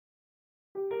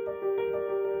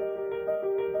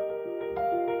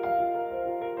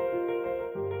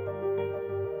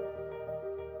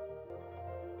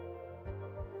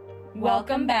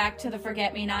Welcome back to the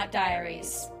Forget Me Not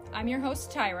Diaries. I'm your host,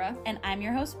 Tyra. And I'm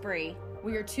your host, Bree.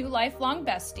 We are two lifelong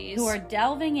besties who are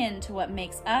delving into what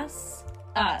makes us,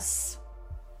 us.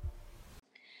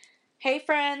 Hey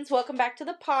friends, welcome back to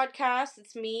the podcast.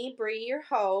 It's me, Bree, your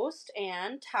host,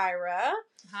 and Tyra.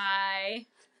 Hi.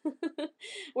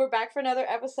 We're back for another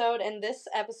episode, and this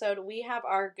episode we have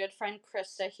our good friend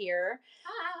Krysta here.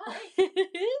 Hi.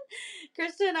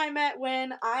 Krysta and I met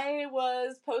when I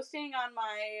was posting on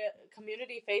my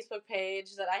community Facebook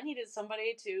page that I needed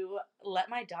somebody to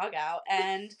let my dog out,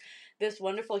 and this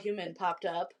wonderful human popped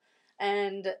up.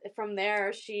 And from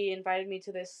there, she invited me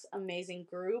to this amazing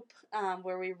group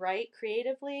where we write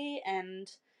creatively, and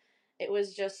it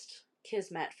was just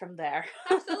kismet from there.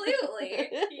 Absolutely.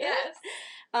 Yes.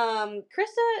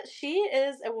 Krysta, she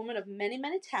is a woman of many,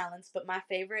 many talents, but my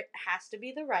favorite has to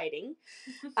be the writing.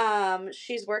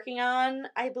 She's working on,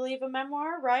 I believe, a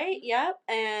memoir, right? Yep.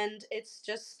 And it's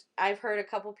just, I've heard a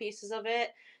couple pieces of it.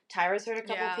 Tyra's heard a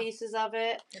couple pieces of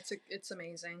it. It's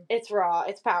amazing. It's raw.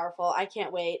 It's powerful. I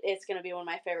can't wait. It's going to be one of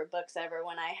my favorite books ever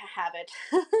when I have it.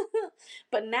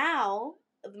 But now,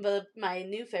 my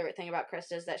new favorite thing about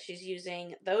Krysta is that she's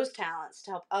using those talents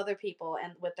to help other people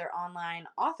and with their online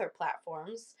author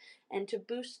platforms and to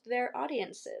boost their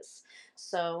audiences.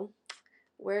 So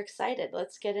we're excited.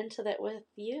 Let's get into that with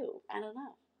you. I don't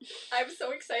know. I'm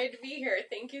so excited to be here.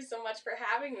 Thank you so much for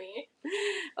having me.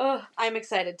 Oh, I'm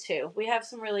excited too. We have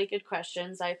some really good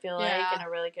questions, I feel like, and a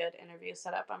really good interview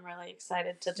setup. I'm really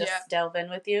excited to just delve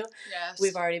in with you. Yes.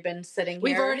 We've already been sitting here.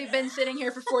 We've already been sitting here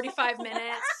for 45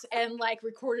 minutes and,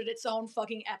 recorded its own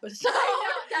fucking episode. I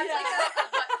know. That's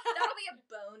that'll be a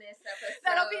bonus episode.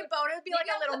 That'll be a bonus. It'll be Maybe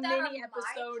a little I'll put that mini on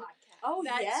episode. my podcast. Oh,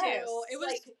 that yes. too. It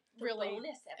was really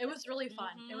bonus episode. It was really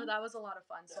fun. Mm-hmm. That was a lot of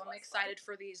fun. So I'm excited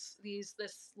for this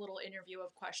little interview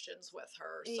of questions with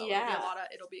her. So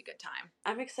it'll be a good time.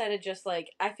 I'm excited.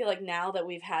 I feel like now that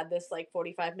we've had this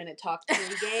 45-minute talk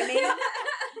pre-gaming,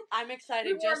 I'm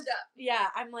excited. We warmed up. Yeah,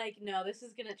 I'm like, no,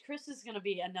 Chris is gonna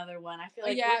be another one. I feel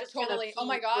like we're just totally. Gonna oh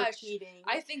my gosh, repeating.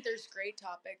 I think there's great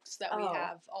topics that we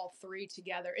have all three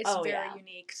together. It's very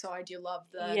unique. So I do love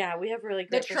the we have really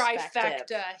great the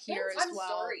trifecta here as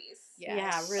well. Stories. Yes.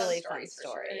 Yeah, really fun stories.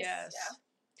 Sure. Yes. Yeah.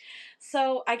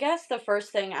 So I guess the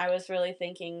first thing I was really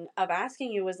thinking of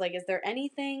asking you was is there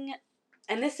anything,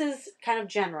 and this is kind of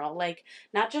general,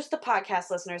 not just the podcast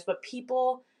listeners, but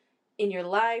people in your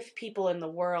life, people in the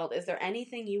world, is there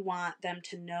anything you want them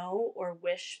to know or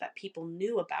wish that people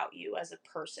knew about you as a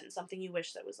person? Something you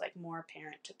wish that was more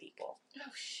apparent to people?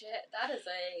 Oh shit, that is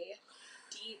a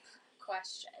deep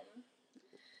question.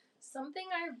 Something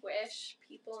I wish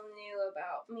people knew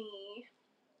about me.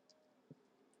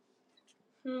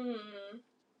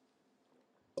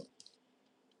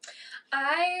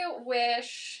 I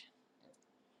wish...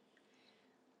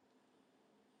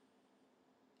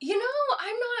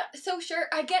 I'm not so sure.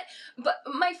 But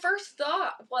my first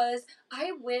thought was,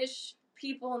 I wish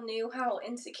people knew how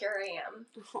insecure I am.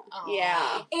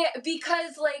 Yeah. And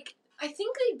because, I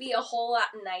think they'd be a whole lot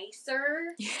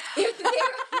nicer if they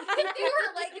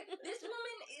were like, this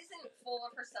woman isn't full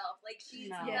of herself. She's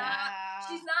not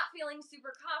feeling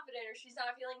super confident, or she's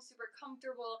not feeling super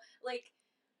comfortable.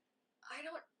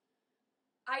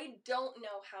 I don't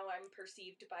know how I'm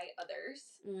perceived by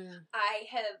others. I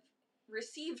have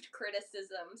received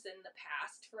criticisms in the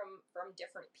past from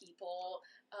different people,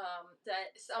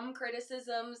 that some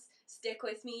criticisms stick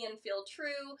with me and feel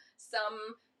true,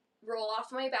 some roll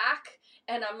off my back,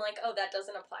 and I'm like, oh, that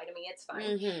doesn't apply to me, it's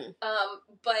fine. Mm-hmm.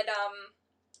 But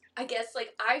I guess,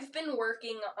 I've been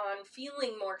working on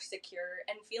feeling more secure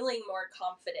and feeling more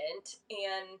confident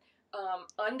and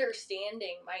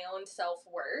understanding my own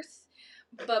self-worth,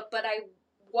 but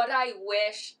what I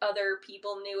wish other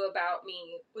people knew about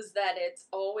me was that it's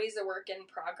always a work in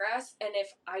progress, and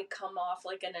if I come off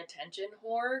like an attention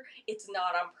whore, it's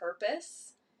not on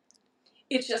purpose.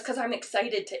 It's just because I'm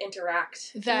excited to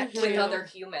interact with other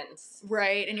humans.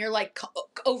 Right, and you're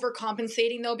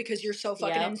overcompensating though because you're so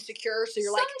fucking insecure, so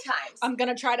you're sometimes I'm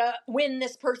gonna try to win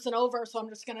this person over, so I'm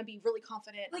just gonna be really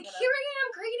confident. Here I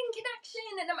am creating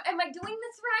connection, and am I doing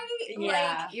this right?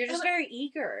 Yeah, you're just very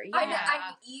eager. Yeah.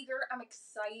 I'm eager, I'm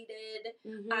excited,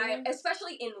 Mm-hmm.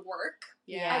 especially in work,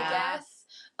 yeah. I guess.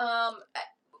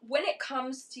 When it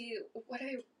comes to what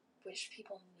I wish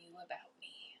people knew about me,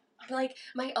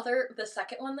 the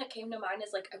second one that came to mind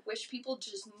is I wish people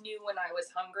just knew when I was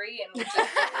hungry and would just and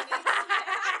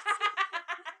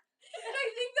I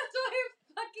think that's why I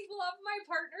fucking love my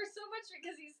partner so much,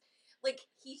 because he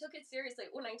took it seriously.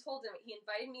 When I told him, he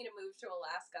invited me to move to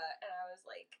Alaska, and I was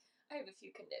like, I have a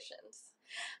few conditions.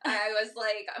 I was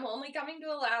like, I'm only coming to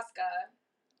Alaska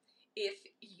if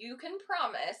you can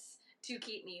promise to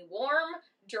keep me warm,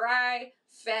 dry,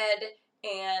 fed,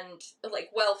 and,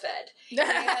 like, well-fed, and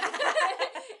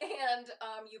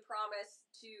you promise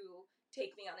to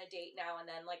take me on a date now and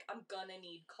then, like, I'm gonna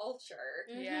need culture.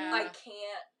 Yeah. I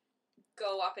can't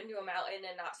go up into a mountain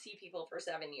and not see people for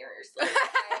 7 years. Like,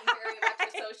 I'm very much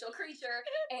a social creature,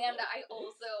 and I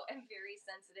also am very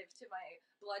sensitive to my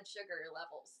blood sugar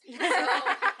levels. So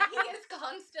he is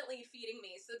constantly feeding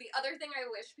me. So the other thing I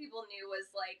wish people knew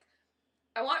was, like,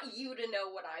 I want you to know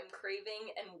what I'm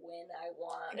craving and when I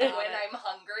want, when I'm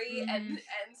hungry, and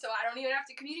so I don't even have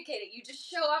to communicate it. You just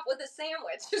show up with a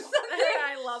sandwich or something.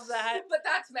 I love that. But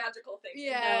that's magical thinking.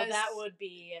 Yes. No, that would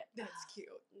be... That's cute.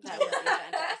 That would be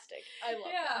fantastic. I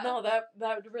love that. No,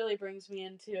 that really brings me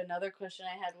into another question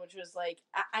I had, which was, like,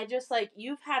 I just, like,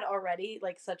 you've had already,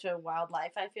 like, such a wild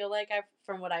life, I feel like,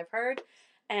 from what I've heard,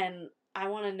 and I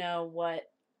want to know what...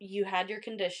 You had your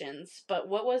conditions, but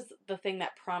what was the thing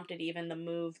that prompted even the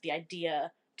move, the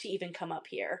idea to even come up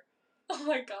here? Oh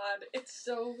my god, it's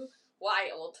so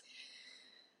wild.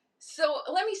 So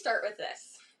let me start with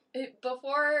this.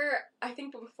 Before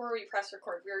we press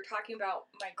record, we were talking about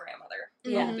my grandmother,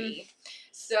 Ruby.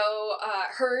 So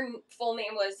her full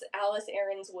name was Alice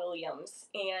Aarons Williams,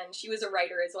 and she was a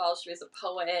writer as well. She was a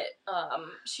poet.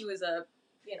 She was a,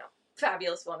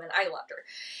 fabulous woman. I loved her.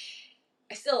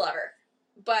 I still love her.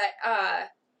 But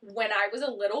when I was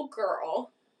a little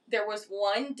girl, there was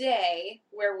one day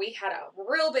where we had a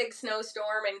real big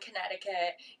snowstorm in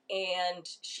Connecticut, and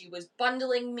she was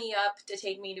bundling me up to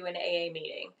take me to an AA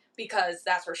meeting because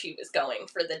that's where she was going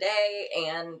for the day.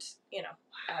 And,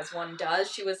 as one does,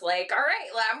 she was like, all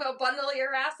right, I'm going to bundle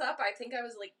your ass up. I think I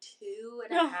was like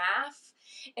 2.5.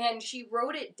 And she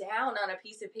wrote it down on a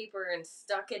piece of paper and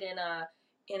stuck it in a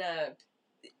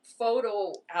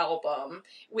photo album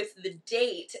with the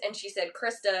date, and she said,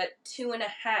 Krysta,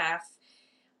 2.5.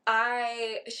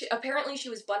 Apparently she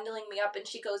was bundling me up, and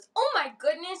she goes, oh my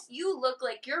goodness, you look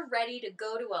like you're ready to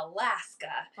go to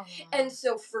Alaska. And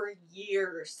so for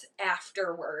years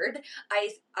afterward,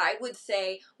 I would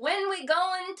say, when we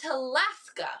going to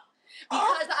Alaska?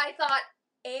 Because I thought,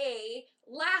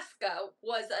 Alaska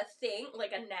was a thing,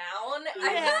 like a noun.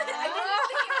 I didn't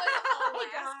think it was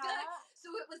Alaska. So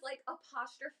it was like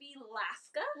apostrophe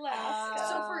Alaska.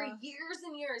 So for years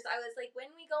and years, I was like,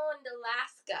 when we going to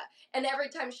Alaska? And every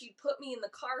time she'd put me in the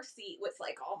car seat with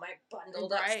like all my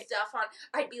bundled up stuff on,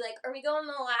 I'd be like, are we going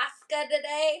to Alaska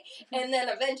today? And then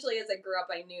eventually as I grew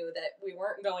up, I knew that we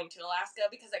weren't going to Alaska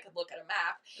because I could look at a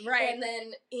map. Right. And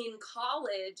then in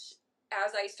college,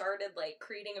 as I started, like,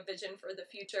 creating a vision for the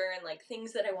future and, like,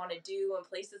 things that I want to do and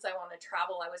places I want to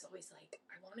travel, I was always like,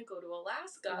 I want to go to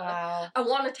Alaska. Wow. I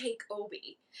want to take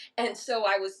Obi. And so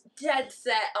I was dead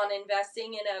set on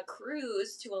investing in a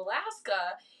cruise to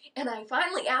Alaska. And I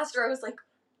finally asked her, I was like,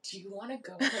 do you want to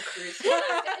go on a cruise to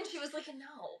Alaska? And she was like,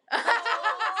 no.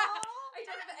 I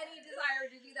don't have any desire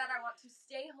to do that. I want to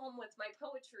stay home with my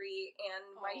poetry and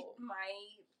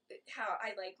how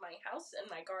I like my house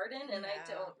and my garden, and I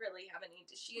don't really have any.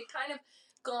 She had kind of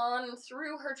gone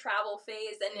through her travel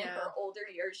phase, and in her older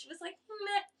years, she was like,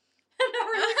 meh, I'm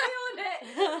not really feeling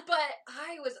it. But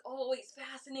I was always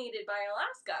fascinated by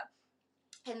Alaska.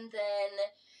 And then,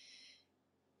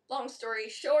 long story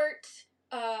short,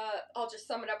 I'll just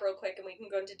sum it up real quick and we can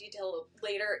go into detail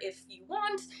later if you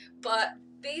want. But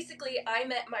basically, I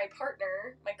met my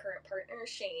partner, my current partner,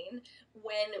 Shane,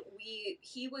 when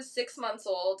he was 6 months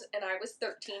old and I was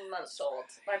 13 months old.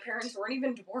 My parents weren't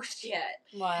even divorced yet.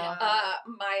 Wow.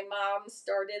 My mom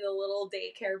started a little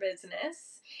daycare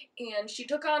business and she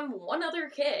took on one other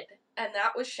kid. And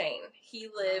that was Shane. He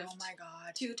lived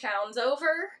 2 towns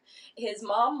over. His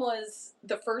mom was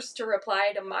the first to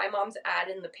reply to my mom's ad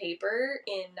in the paper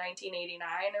in 1989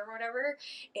 or whatever.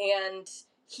 And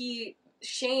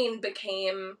Shane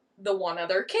became the one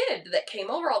other kid that came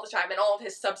over all the time and all of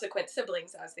his subsequent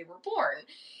siblings as they were born.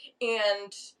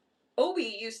 And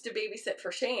Obi used to babysit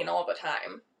for Shane all the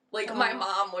time. Like, my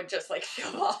mom would just, like,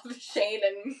 show off Shane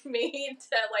and me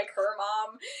to, like, her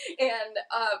mom.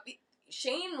 And,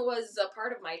 Shane was a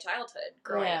part of my childhood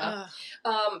growing up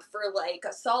for like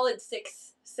a solid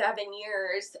 6-7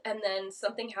 years, and then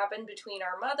something happened between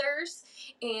our mothers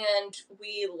and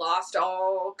we lost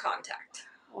all contact.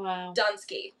 Wow.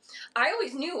 Dunsky. I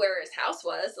always knew where his house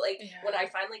was. Like, when I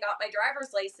finally got my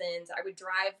driver's license, I would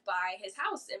drive by his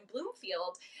house in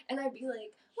Bloomfield and I'd be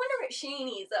like, wonder what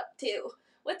Shaney's up to.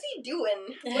 What's he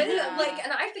doing?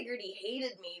 And I figured he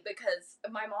hated me because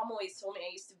my mom always told me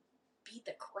I used to beat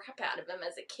the crap out of him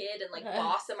as a kid and like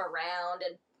boss him around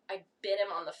and I bit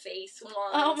him on the face once.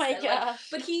 Oh my and, gosh. like,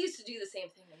 but he used to do the same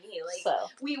thing to me. Like, So.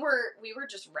 we were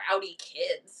just rowdy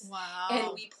kids. Wow. And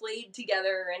we played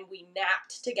together, and we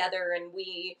napped together, and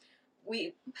we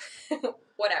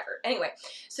whatever. Anyway,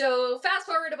 so fast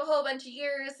forward of a whole bunch of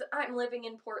years, I'm living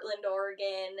in Portland,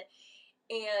 Oregon,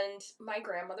 and my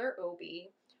grandmother,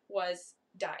 Obi, was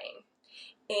dying.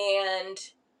 And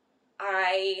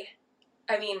I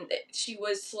mean, she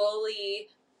was slowly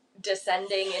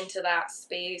descending into that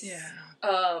space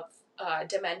of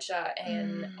dementia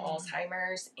and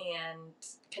Alzheimer's and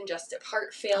congestive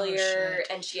heart failure,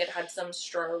 and she had some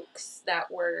strokes that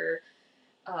were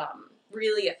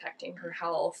really affecting her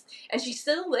health. And she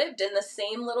still lived in the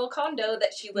same little condo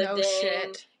that she lived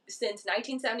in since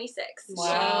 1976.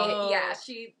 Wow.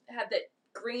 She had the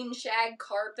green shag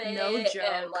carpet. No joke.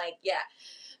 And, like,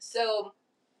 so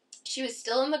she was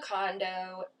still in the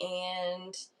condo,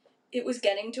 and it was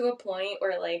getting to a point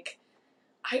where, like,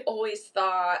 I always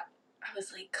thought, I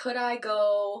was like, could I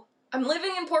go? I'm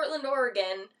living in Portland,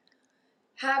 Oregon,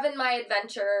 having my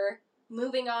adventure,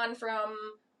 moving on from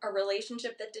a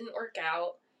relationship that didn't work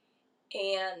out,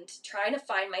 and trying to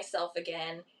find myself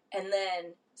again, and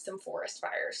then some forest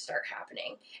fires start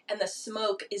happening, and the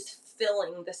smoke is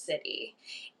filling the city,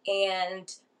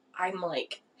 and I'm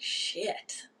like,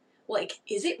 shit. Like,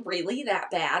 is it really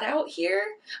that bad out here?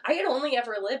 I had only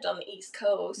ever lived on the East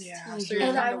Coast. Yeah, so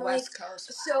you're on the West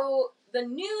Coast. So the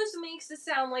news makes it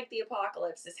sound like the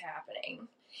apocalypse is happening.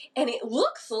 And it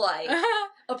looks like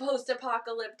a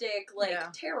post-apocalyptic,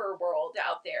 terror world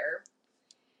out there.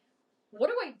 What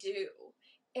do I do?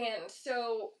 And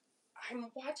so I'm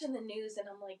watching the news, and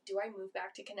I'm like, do I move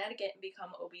back to Connecticut and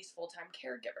become Obi's full-time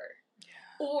caregiver?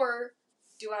 Yeah. Or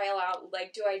do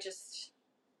I just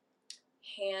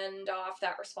hand off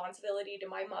that responsibility to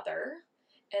my mother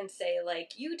and say,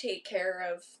 like, you take care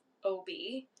of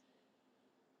Obi.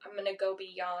 I'm gonna go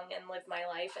be young and live my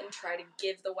life and try to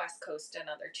give the West Coast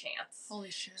another chance.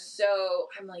 Holy shit. So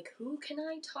I'm like, who can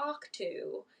I talk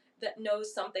to that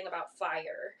knows something about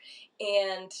fire?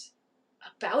 And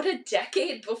about a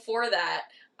decade before that,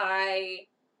 I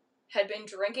had been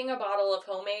drinking a bottle of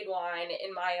homemade wine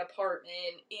in my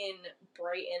apartment in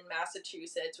Brighton,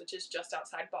 Massachusetts, which is just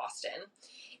outside Boston.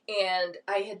 And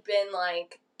I had been,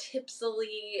 like,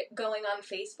 tipsily going on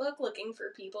Facebook looking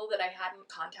for people that I hadn't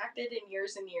contacted in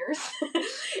years and years.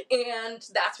 And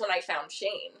that's when I found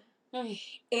Shane.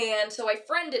 And so I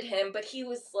friended him, but he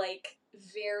was, like,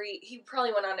 he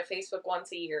probably went on to Facebook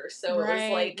once a year. So it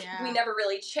was, like, we never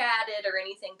really chatted or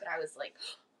anything, but I was like,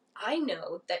 I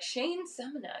know that Shane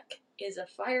Semenuk is a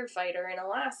firefighter in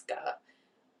Alaska.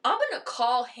 I'm going to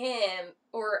call him,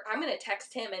 or I'm going to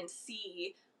text him and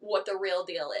see what the real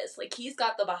deal is. Like, he's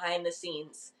got the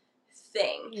behind-the-scenes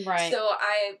thing. Right. So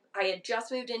I had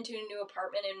just moved into a new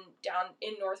apartment down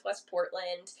in Northwest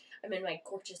Portland. I'm in my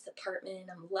gorgeous apartment.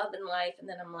 I'm loving life. And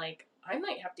then I'm like, I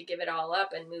might have to give it all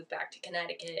up and move back to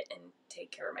Connecticut and take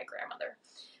care of my grandmother.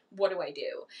 What do I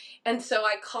do? And so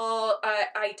I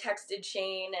texted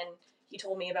Shane, and he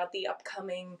told me about the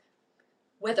upcoming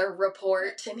weather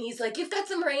report, and he's like, you've got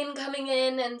some rain coming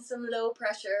in and some low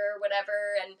pressure,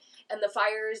 whatever, and the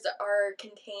fires are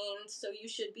contained, so you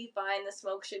should be fine. The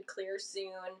smoke should clear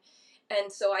soon.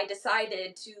 And so I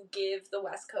decided to give the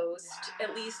West Coast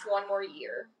at least one more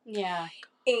year. Yeah.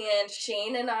 And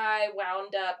Shane and I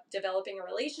wound up developing a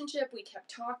relationship. We kept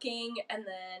talking, and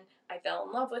then I fell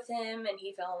in love with him, and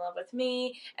he fell in love with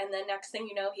me. And then next thing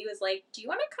you know, he was like, do you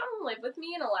want to come live with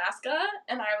me in Alaska?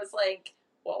 And I was like,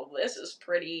 well, this is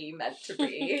pretty meant to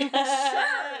be. Sure, I'm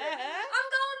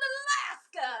going to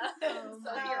Alaska.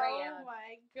 So here I am. Oh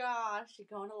my gosh, you're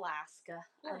going to Alaska.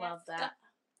 I love that.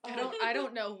 I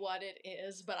don't know what it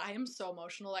is, but I am so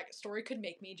emotional. Like, a story could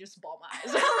make me just bawl my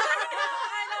eyes.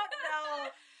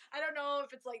 I don't know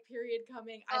if it's like period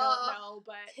coming. I don't know,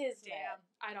 but kismet. Damn,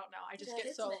 I don't know. I just get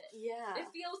kismet. so It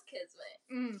feels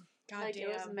kismet. God like damn.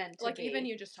 It was meant to like be. Even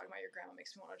you just talking about your grandma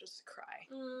makes me want to just cry.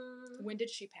 When did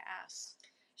she pass?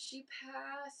 She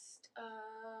passed.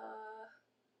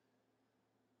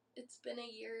 It's been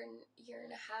a year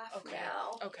and a half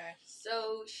now. Okay.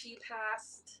 So she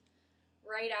passed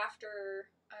right after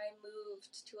I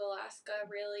moved to Alaska,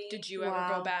 really. Did you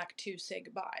ever go back to say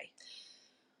goodbye?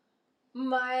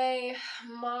 My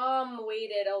mom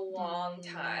waited a long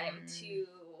time to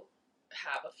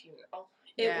have a funeral.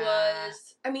 It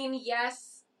was, I mean,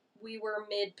 yes, we were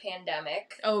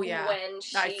mid-pandemic. Oh, yeah. When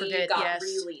she got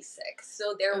really sick.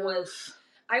 So there was,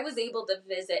 I was able to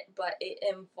visit, but it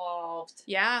involved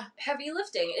heavy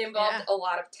lifting. It involved a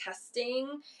lot of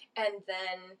testing, and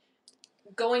then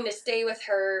going to stay with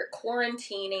her,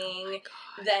 quarantining,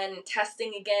 then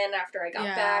testing again after I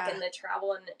got back, and the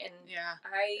travel, and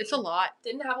I it's a lot.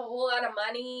 Didn't have a whole lot of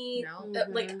money. No.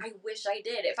 Like, I wish I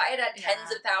did. If I had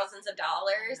tens of thousands of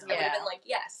dollars, I would have been like,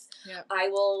 yes, I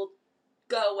will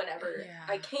go whenever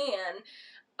I can.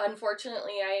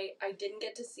 Unfortunately, I didn't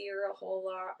get to see her a whole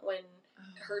lot when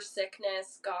her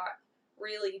sickness got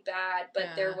really bad, but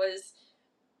there was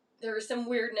some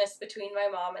weirdness between my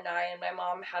mom and I, and my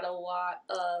mom had a lot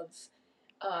of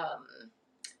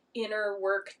inner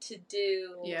work to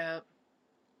do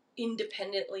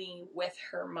independently with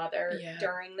her mother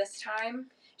during this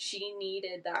time. She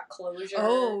needed that closure.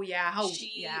 Oh, yeah.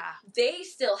 They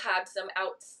still had some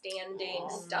outstanding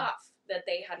stuff that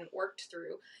they hadn't worked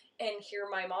through. And here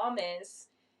my mom is,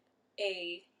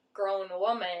 a grown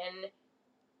woman,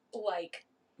 like,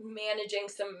 managing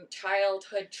some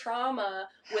childhood trauma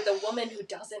with a woman who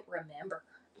doesn't remember.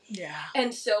 Yeah.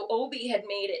 And so Obi had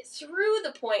made it through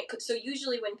the point. So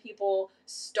usually when people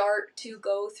start to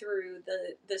go through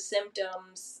the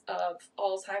symptoms of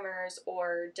Alzheimer's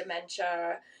or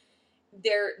dementia,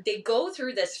 they go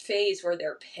through this phase where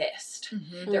they're pissed.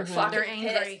 Mm-hmm. They're fucking they're angry.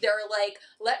 pissed. They're like,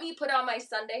 let me put on my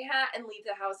Sunday hat and leave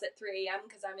the house at 3 a.m.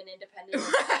 because I'm an independent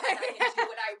woman and I can do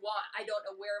what I want. I don't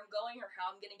know where I'm going or how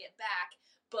I'm going to get back,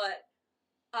 but,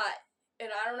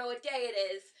 and I don't know what day it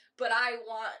is, but I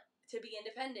want to be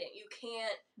independent. You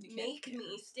can't make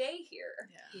me stay here.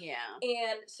 Yeah.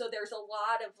 And so there's a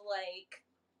lot of, like,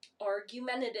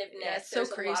 argumentativeness. Yeah, it's so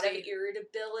there's crazy. A lot of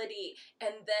irritability.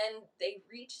 And then they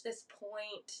reach this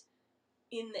point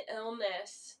in the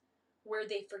illness where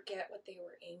they forget what they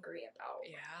were angry about.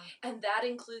 Yeah. And that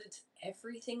includes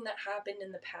everything that happened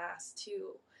in the past,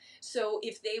 too. So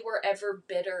if they were ever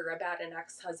bitter about an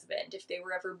ex-husband, if they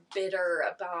were ever bitter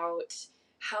about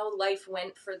how life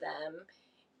went for them,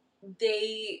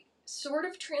 they sort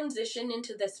of transition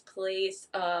into this place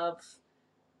of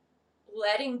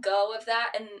letting go of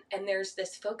that, and there's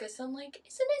this focus on, like,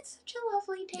 isn't it such a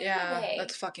lovely day today?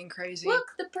 That's fucking crazy.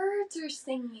 Look, the birds are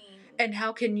singing. And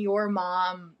how can your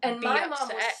mom and be my upset? mom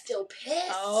was still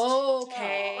pissed. Oh,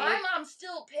 okay. My mom's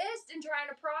still pissed and trying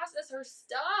to process her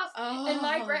stuff. Oh, and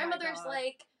my grandmother's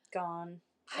like, gone.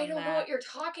 I don't know what you're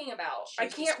talking about. Jesus I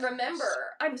can't Christ.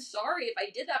 remember. I'm sorry if I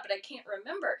did that, but I can't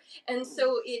remember. And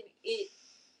so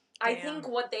I think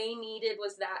what they needed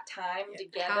was that time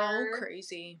together. How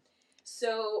crazy.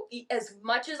 So, as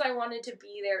much as I wanted to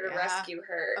be there to rescue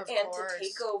her and to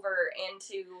take over and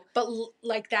to... But,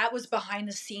 like, that was behind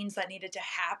the scenes that needed to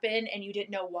happen, and you didn't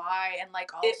know why, and,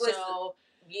 like, also... It was,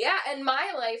 and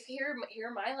my life, here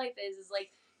my life is,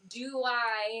 like, do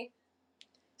I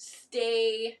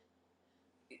stay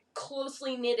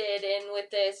closely knitted in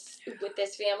with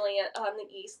this family on the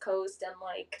East Coast and,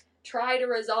 like, try to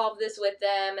resolve this with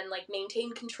them and, like,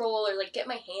 maintain control or, like, get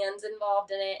my hands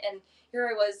involved in it, and here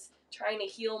I was... trying to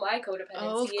heal my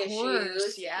codependency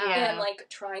issues. And, like,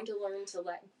 trying to learn to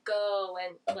let go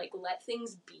and, like, let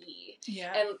things be.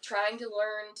 Yeah. And trying to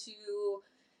learn to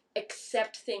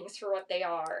accept things for what they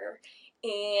are.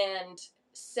 And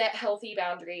set healthy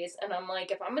boundaries. And I'm like,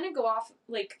 if I'm going to go off,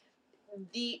 like,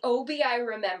 the Obi I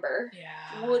remember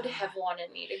would have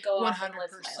wanted me to go 100%. Off and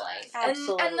live my life.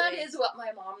 Absolutely. And that is what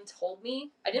my mom told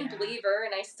me. I didn't believe her,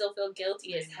 and I still feel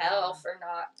guilty as hell for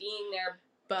not being there.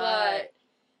 But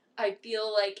I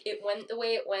feel like it went the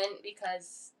way it went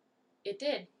because it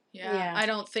did. Yeah. I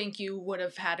don't think you would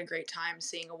have had a great time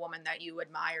seeing a woman that you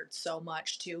admired so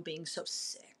much, too, being so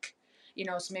sick. You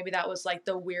know, so maybe that was, like,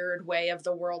 the weird way of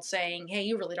the world saying, hey,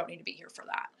 you really don't need to be here for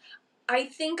that. I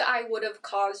think I would have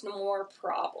caused more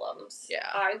problems. Yeah.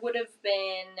 I would have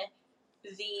been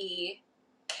the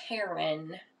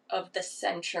Karen of the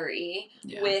century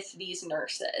with these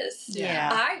nurses. Yeah.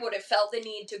 I would have felt the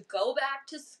need to go back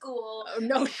to school,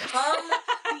 become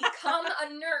a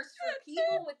nurse for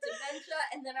people with dementia,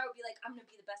 and then I would be like, I'm going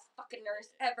to be the best fucking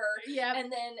nurse ever. Yeah.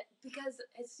 And then, because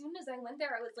as soon as I went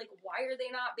there, I was like, why are they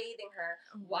not bathing her?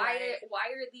 Why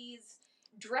are these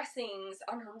dressings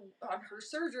on her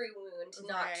surgery wound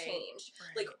not changed?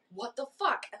 Like, what the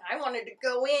fuck? And I wanted to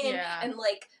go in and,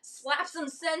 like, slap some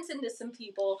sense into some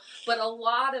people, but a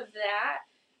lot of that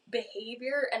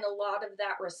behavior and a lot of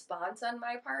that response on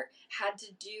my part had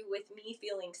to do with me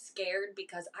feeling scared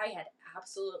because I had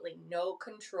absolutely no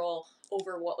control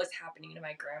over what was happening to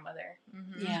my grandmother.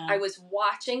 Mm-hmm. Yeah. I was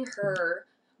watching her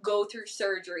go through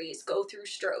surgeries, go through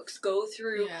strokes, go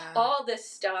through all this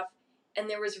stuff, and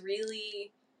there was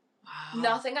really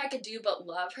nothing I could do but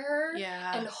love her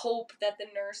and hope that the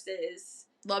nurses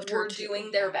were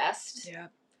doing their best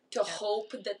to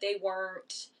hope that they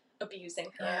weren't abusing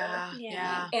her.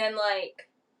 Yeah. And, like,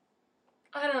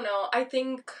 I don't know, I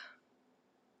think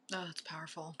Oh, that's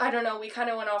powerful. I don't know. We kind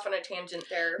of went off on a tangent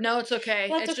there. No, it's okay.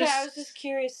 That's it's okay. just I was just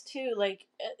curious too. Like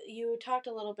you talked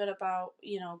a little bit about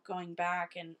going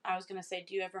back, and I was gonna say,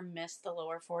 do you ever miss the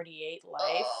lower 48 life?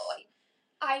 Oh,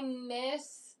 I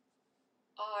miss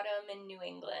autumn in New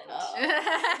England. Oh.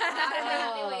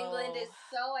 Autumn in New England is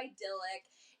so idyllic.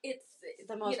 It's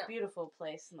the most beautiful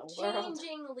place in the world.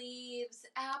 Changing leaves,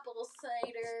 apple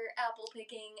cider, apple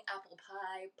picking, apple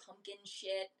pie, pumpkin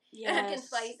shit. Pumpkin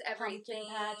spice everything.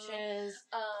 Pumpkin patches,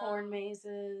 corn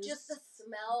mazes. Just the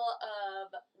smell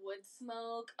of wood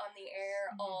smoke on the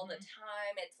air all the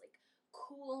time. It's like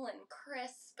cool and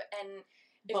crisp and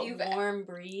warm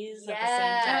breeze at the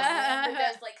same time.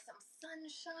 There's like some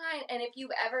sunshine. And if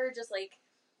you've ever just like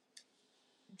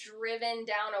driven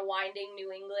down a winding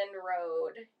New England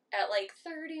road at like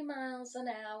 30 miles an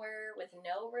hour with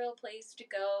no real place to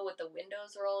go, with the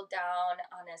windows rolled down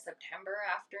on a September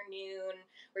afternoon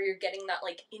where you're getting that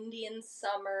like Indian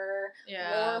summer,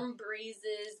 warm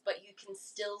breezes, but you can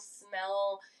still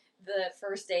smell the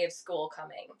first day of school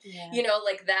coming. Yeah.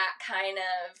 Like that kind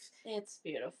of... It's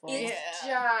beautiful. It's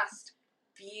just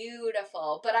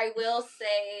beautiful. But I will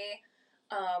say...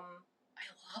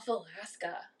 I love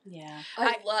Alaska. Yeah.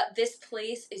 I love this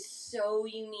place is so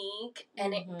unique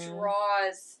and it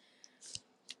draws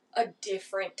a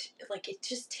different, like it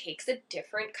just takes a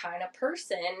different kind of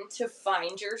person to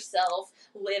find yourself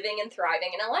living and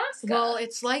thriving in Alaska. Well,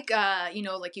 it's like,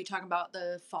 like you talking about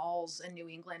the falls in New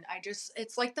England.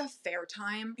 It's like the fair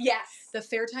time. Yes. The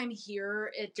fair time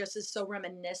here, it just is so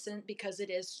reminiscent because it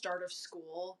is start of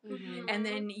school. Mm-hmm. And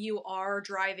then you are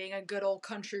driving a good old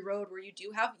country road where you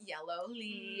do have yellow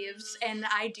leaves. And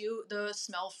the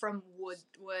smell from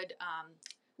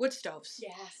wood stoves.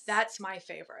 Yes. That's my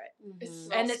favorite.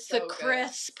 Mm-hmm. And it's so the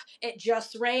crisp. Good. It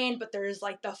just rained, but there's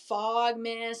like the fog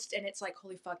mist, and it's like,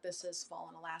 holy fuck, this is fall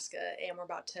in Alaska, and we're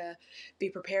about to be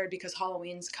prepared because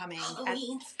Halloween's coming.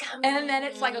 And then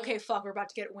it's like, okay, fuck, we're about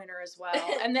to get winter as well.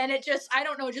 And then it just, I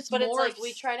don't know, just but morphs. It's like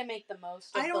we try to make the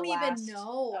most of the last even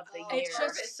know of the year. It's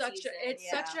just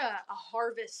such a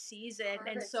harvest season.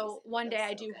 And so one day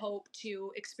I do hope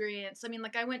to experience,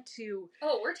 I went to...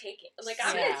 Oh, we're taking,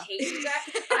 I'm going to take you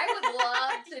guys. I would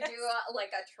love to do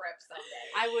a trip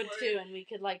someday. I would too, and we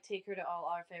could take her to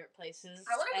all our favorite places.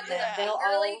 I want to go to the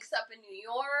Finger Lakes up in New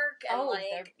York, and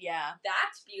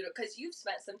that's beautiful because you've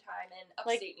spent some time in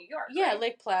upstate New York. Yeah, right?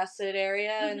 Lake Placid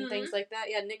area and things like that.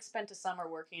 Yeah, Nick spent a summer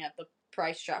working at the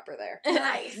Price Chopper there.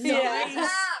 Nice. Yeah.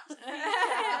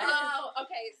 Oh,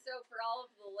 okay. So for all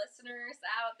of the listeners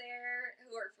out there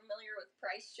who are familiar with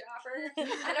Price Chopper,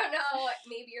 I don't know,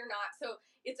 maybe you're not. So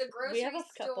it's a grocery store. We have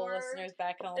a couple listeners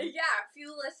back home. Yeah, a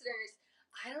few listeners.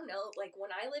 I don't know,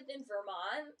 when I lived in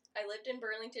Vermont, I lived in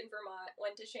Burlington, Vermont,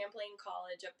 went to Champlain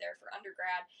College up there for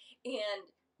undergrad, and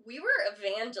we were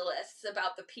evangelists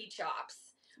about the peach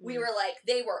shops. We were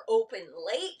they were open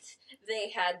late, they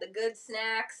had the good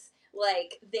snacks,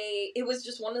 it was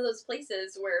just one of those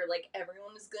places where,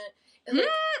 everyone was gonna...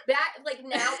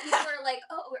 now people are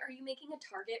oh, are you making a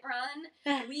Target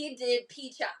run? We did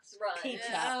Peach Shops run. Peach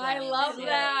Shop. I love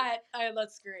that.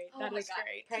 That's great. Oh that is God.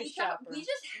 great. Peach Shop. We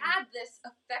just had this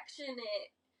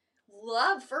affectionate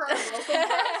love for our local grocery store.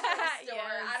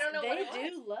 Yes, I don't know they what it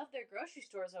do love their grocery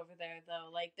stores over there,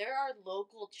 though. There are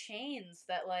local chains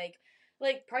that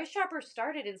Price Chopper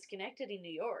started in Schenectady,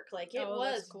 New York. It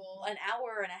was cool. An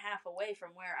hour and a half away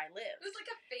from where I live. It was like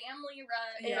a family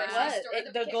run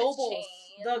grocery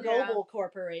store. The Global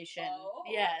Corporation. Oh.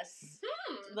 Yes.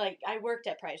 I worked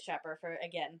at Price Chopper for,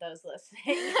 again, those listening.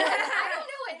 I don't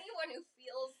know anyone who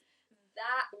feels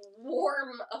that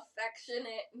warm,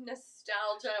 affectionate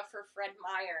nostalgia for Fred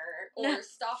Meyer or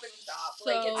Stop and Shop.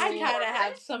 I kind of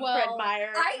have some Fred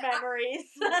Meyer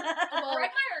memories. Fred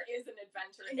Meyer is an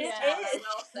adventure. It is.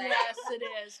 Yes, it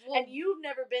is. Well, and you've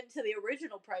never been to the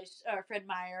original Fred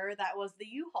Meyer. That was the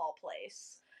U-Haul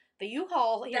place. The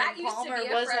U-Haul here in Palmer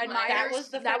was Fred Meyer's. That was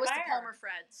the the Palmer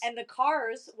Freds. And the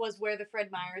Cars was where the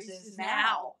Fred Meyer's is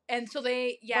now. And so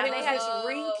they had this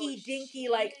rinky dinky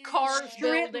car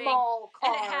strip mall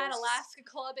Cars. And it had Alaska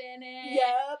Club in it.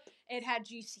 Yep. It had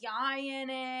GCI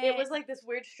in it. It was this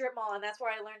weird strip mall, and that's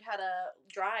where I learned how to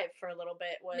drive for a little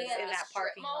bit. Was in that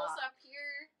parking lot. Malls up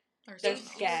here, they're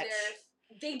sketch.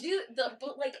 They do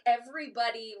but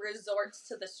everybody resorts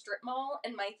to the strip mall,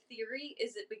 and my theory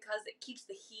is it because it keeps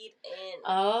the heat in.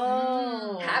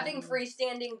 Oh, having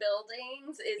freestanding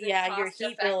buildings isn't your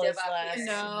heat bill is less.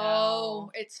 No,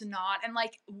 it's not. And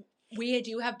we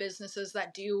do have businesses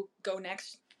that do go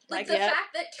next. The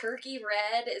fact that Turkey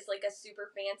Red is a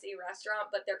super fancy restaurant,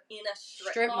 but they're in a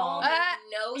strip mall makes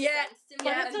no sense to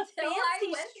me. But it's a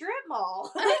fancy strip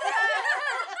mall.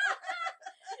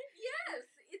 Yes,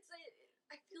 it's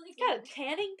got a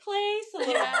tanning place, a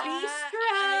little bistro.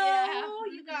 Yeah.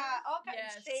 You got all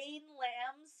kinds of Yes. Shane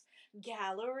Lamb's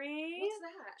gallery. What's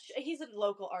that? He's a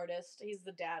local artist. He's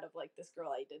the dad of like this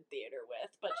girl I did theater with,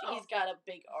 but he's got a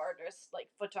big artist like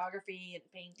photography and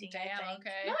painting. Damn, I think.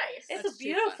 okay. Nice. It's That's a too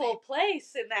beautiful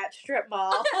place in that strip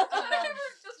mall. I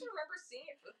just remember seeing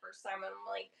it for the first time, and I'm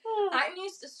like, I'm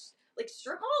used to like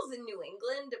strip malls in New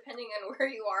England, depending on where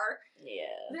you are. Yeah,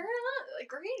 They're not the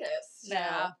greatest.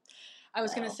 Yeah. I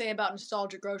was going to say about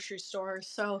nostalgia grocery stores.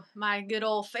 So my good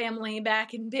old family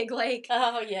back in Big Lake.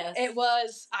 Oh, yes. It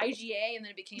was IGA, and then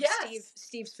it became Yes.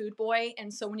 Steve's Food Boy.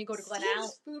 And so when you go to Glen Allen,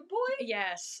 Steve's Food Boy?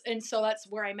 yes. And so that's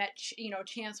where I met,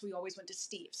 Chance. We always went to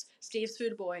Steve's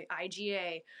Food Boy,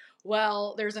 IGA.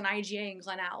 Well, there's an IGA in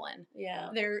Glen Allen. Yeah.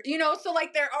 There, so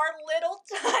like there are little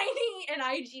tiny and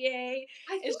IGA.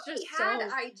 I think It's we just had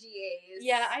so- IGAs.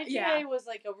 Yeah, IGA Yeah. was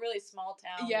like a really small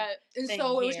town. Yeah, and thing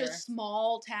so it was here. just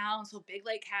small town. So Big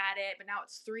Lake had it, but now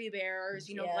it's Three Bears.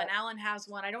 Yeah. Glen Allen has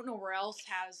one. I don't know where else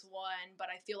has one, but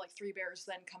I feel like Three Bears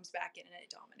then comes back in and it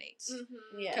dominates.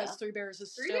 Mm-hmm. Yeah. Because Three Bears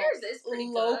is Three still Bears is pretty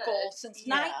local good. since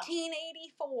Yeah.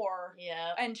 1984.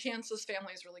 Yeah. And Chance's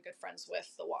family is really good friends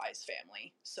with the Wise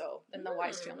family. So, and the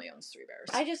Wise family owns Three Bears.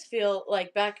 I just feel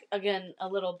like back again a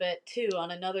little bit too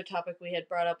on another topic we had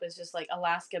brought up is just like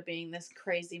Alaska being this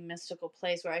crazy mystical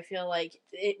place where I feel like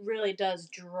it really does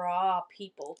draw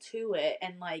people to it,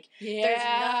 and like there's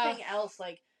nothing else.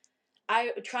 Like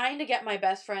I trying to get my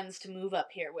best friends to move up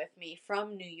here with me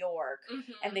from New York,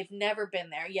 Mm-hmm. and they've never been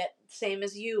there yet. Same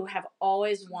as you, have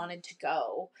always wanted to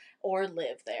go or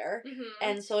live there. Mm-hmm.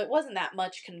 And so it wasn't that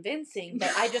much convincing,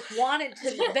 but I just wanted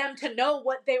them to know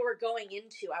what they were going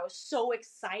into. I was so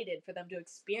excited for them to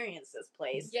experience this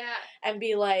place Yeah. and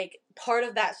be like part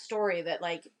of that story that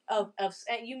like of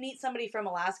and you meet somebody from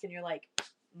Alaska and you're like,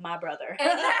 my brother.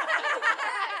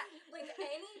 Like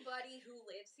anybody who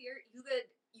lives here,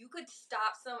 you could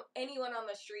stop anyone on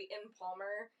the street in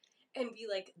Palmer and be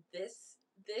like, this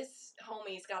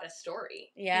homie's got a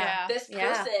story. Yeah. This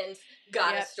person's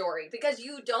got a story. Because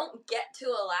you don't get to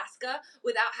Alaska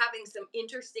without having some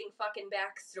interesting fucking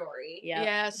backstory. Yeah.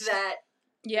 Yes.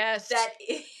 That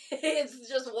is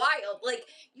just wild. Like,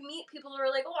 you meet people who are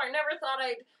like, oh, I never thought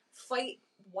I'd fight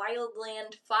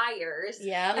wildland fires.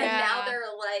 Yeah. And now they're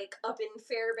like up in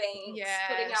Fairbanks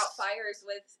putting out fires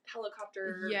with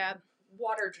helicopter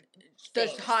water The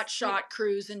things. hot shot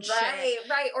crews and shit.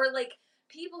 Right. Or like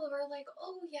people who are like,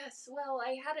 oh yes, well,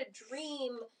 I had a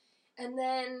dream and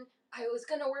then I was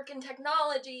gonna work in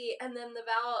technology and then the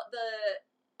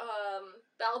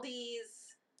Valdez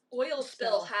oil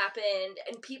spill happened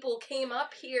and people came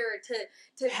up here to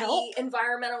be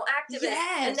environmental activists.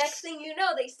 Yes. And next thing you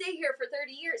know, they stay here for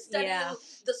 30 years studying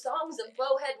the songs of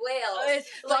bowhead whales. It's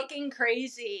fucking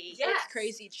crazy. Yes. It's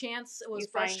crazy. Chance was You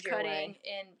brush find your cutting way.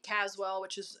 in Caswell,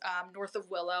 which is north of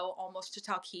Willow, almost to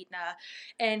Talkeetna,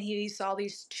 and he saw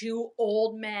these two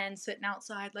old men sitting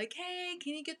outside like, hey,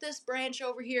 can you get this branch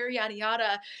over here, yada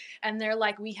yada. And they're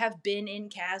like, we have been in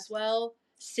Caswell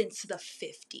since the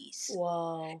 50s.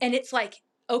 Whoa. And it's like,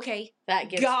 okay, That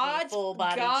gives me full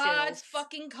body God's chills.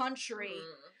 fucking country,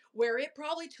 where it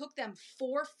probably took them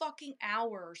 4 fucking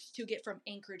hours to get from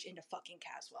Anchorage into fucking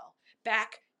Caswell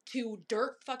back to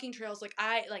dirt fucking trails. Like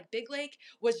Big Lake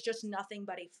was just nothing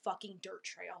but a fucking dirt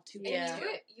trail to get And to.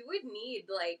 you would need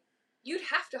you'd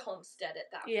have to homestead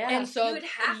at that point. Yeah. And so you would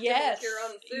have to make your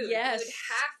own food. Yes. You would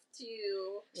have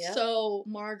to. Yeah. So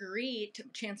Marguerite,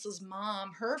 Chance's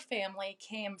mom, her family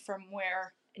came from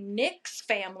where Nick's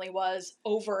family was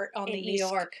over on in the New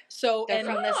East. York. So They're and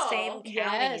from the same counties.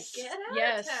 yes, Get out of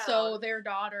yes. town. So their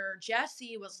daughter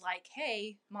Jessie was like,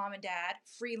 "Hey, mom and dad,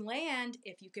 free land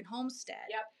if you can homestead."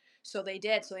 Yep. So they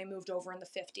did. So they moved over in the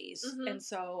 50s, and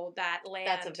so that land.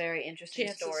 That's a very interesting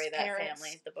Chance's story. That parents,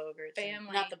 family, the Bogarts,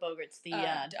 family, not the Bogarts, the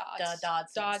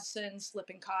Dodsons. Dodsons,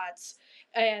 Lippincott's,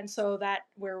 and so that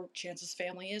where Chance's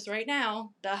family is right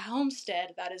now, the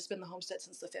homestead that has been the homestead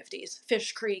since the 50s.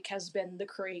 Fish Creek has been the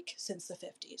creek since the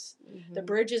 50s. Mm-hmm. The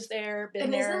bridge is there. Been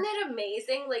And there. isn't it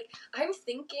amazing? Like, I'm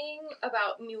thinking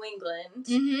about New England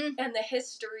Mm-hmm. and the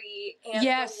history and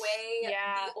Yes. the way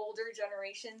Yeah. the older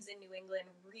generations in New England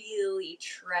really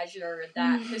treasure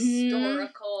that Mhm.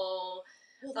 historical.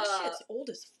 Well, this shit's old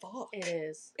as fuck. It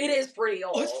is. It is pretty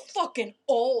old. Oh, it's fucking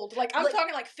old. Like, I'm Like-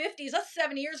 talking like 50s. That's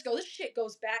 7 years ago. This shit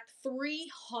goes back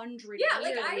 300 Yeah,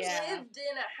 years. like I Yeah. lived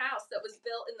in a house that was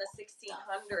built in the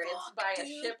 1600s fuck, by a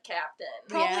dude? ship captain.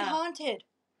 Probably Yeah. haunted.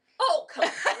 Oh,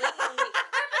 completely.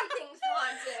 Everything's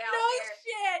haunted out No there.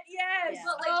 shit, yes. Yeah.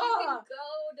 But like you can go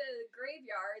to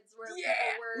graveyards where people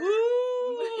were.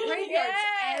 Woo! Graveyards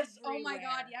Yes. Oh my everywhere.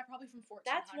 god, yeah, probably from 1400s.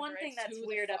 That's one thing that's Who the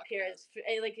weird up fuck here. knows?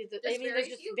 Is like there's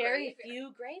just very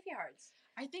few graveyards.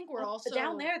 I think we're also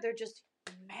down there. They're just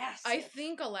massive. I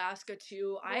think Alaska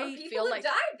too. More I people feel have like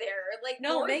died there. Like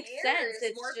No, more makes years, sense.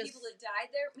 It's more just- people have died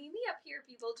there. Maybe up here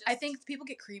people just. I think people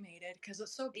get cremated because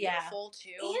it's so beautiful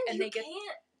too, and they you get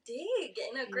can't dig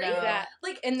in a grave. No.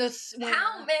 Like in this.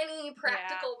 how many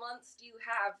practical months do you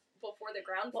have before the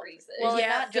ground freezes? Well, Yeah,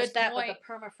 not just good that, point. but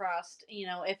the permafrost. You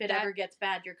know, if it That- ever gets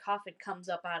bad, your coffin comes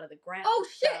up out of the ground. Oh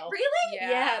shit! so- Really?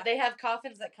 Yeah, they have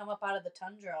coffins that come up out of the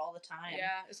tundra all the time.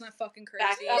 Yeah, isn't that fucking crazy?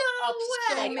 Back up,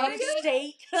 No like way.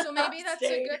 upstate. So maybe that's a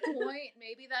Upstate. good point.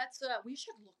 Maybe that's we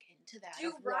should look into that. Do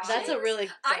of why That's a really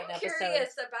good I'm episode.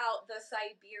 curious about the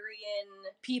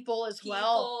Siberian people as people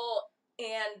well.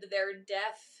 and their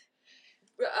death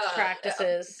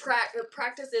Practices.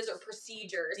 Practices or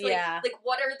procedures. Yeah. Like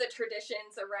what are the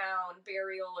traditions around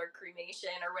burial or cremation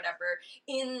or whatever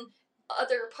in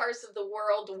other parts of the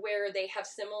world where they have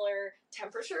similar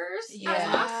temperatures as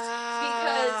us?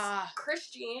 Because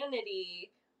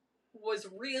Christianity was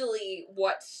really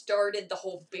what started the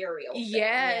whole burial thing.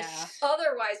 Yes.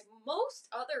 Otherwise, most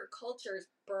other cultures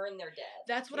burn their dead.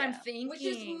 That's what I'm thinking. Which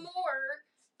is more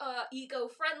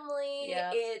eco-friendly.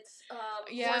 Yeah. It's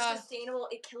more sustainable.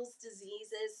 It kills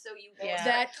diseases, so you won't. Yeah.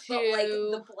 That too. But like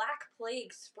the Black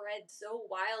Plague spread so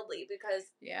wildly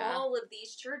because all of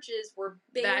these churches were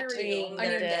That too. burying I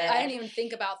their didn't- dead. I didn't even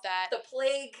think about that. The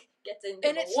plague gets into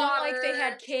And the it's water. not like they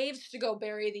had caves to go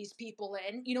bury these people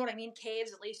in. You know what I mean?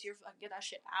 Caves, at least you're fucking get that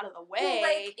shit out of the way. Well,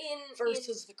 like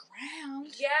versus the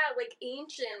ground. Yeah, like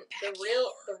ancient, the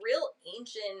real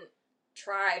ancient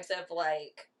tribes of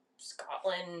like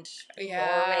Scotland,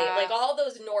 Norway, like all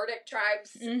those Nordic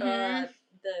tribes, the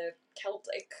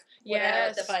Celtic,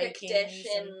 Yes, the Vikings Pictish,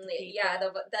 and and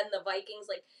people. then the Vikings,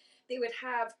 like they would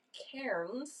have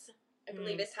cairns, I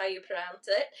believe Mm. is how you pronounce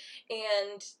it,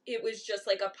 and it was just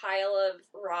like a pile of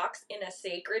rocks in a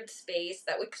sacred space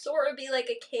that would sort of be like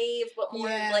a cave, but more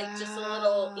like just a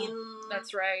little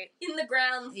That's right. in the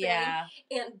ground thing. Yeah.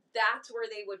 And that's where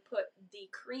they would put the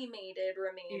cremated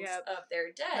remains of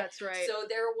their dead. That's right. So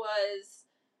there was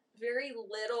very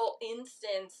little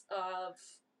instance of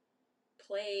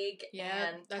plague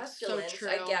and that's so pestilence, true.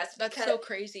 I guess. That's so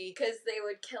crazy. Because they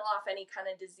would kill off any kind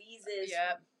of diseases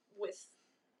with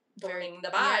burning the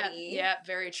Yeah, body. yeah,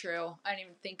 very true. I didn't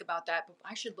even think about that, but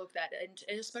I should look that into,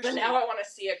 especially. But now I want to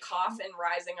see a coffin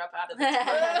rising up out of the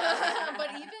tomb. But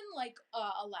even like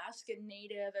Alaskan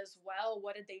Native as well,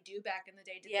 what did they do back in the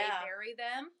day? Did they bury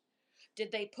them?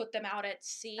 Did they put them out at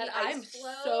sea? I'm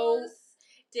so.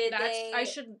 Did they?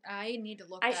 I need to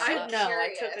look. I that should up. know.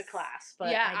 I took a class,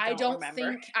 but I don't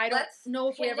remember. I don't know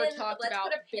if we ever talked about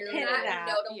Let's put a pin in burying that and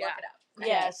know to look it up.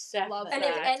 Yes, love definitely. And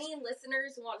that. if any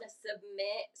listeners want to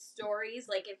submit stories,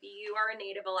 like if you are a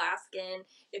Native Alaskan,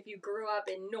 if you grew up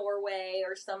in Norway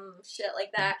or some shit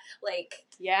like that, like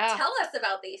tell us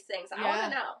about these things. I want to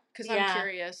know. Because I'm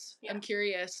curious. Yeah. I'm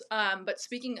curious. But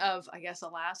speaking of, I guess,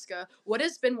 Alaska, what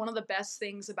has been one of the best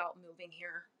things about moving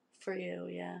here? For you,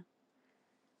 yeah.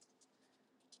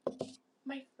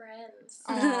 My friends.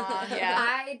 Yeah.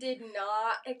 I did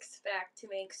not expect to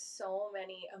make so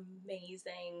many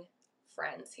amazing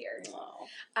friends here. Oh.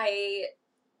 I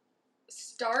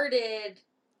started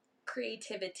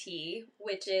Creativity,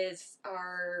 which is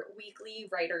our weekly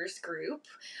writers group,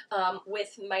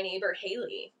 with my neighbor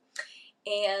Haley.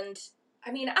 And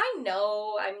I mean,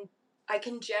 I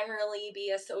can generally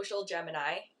be a social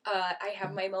Gemini. I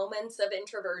have my moments of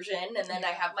introversion, and then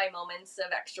I have my moments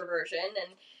of extroversion,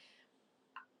 and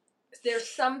there's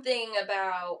something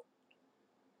about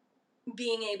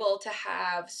being able to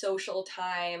have social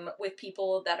time with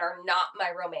people that are not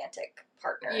my romantic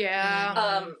partner.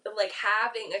 Yeah. Like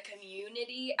having a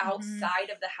community outside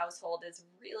of the household is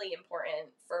really important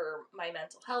for my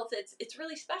mental health. It's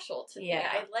really special to me.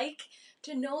 I like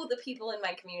to know the people in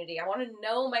my community. I want to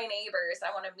know my neighbors.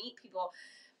 I want to meet people.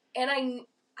 And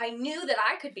I knew that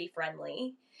I could be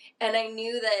friendly, and I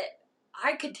knew that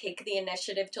I could take the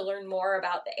initiative to learn more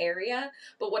about the area,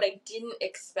 but what I didn't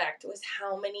expect was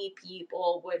how many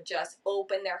people would just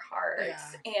open their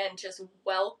hearts and just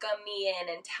welcome me in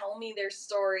and tell me their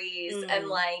stories. And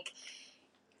like,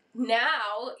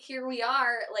 now here we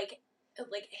are, like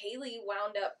Haley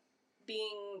wound up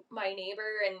being my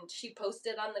neighbor, and she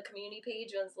posted on the community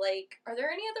page and was like, "Are there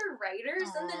any other writers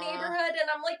in the neighborhood?" And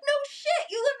I'm like, "No shit,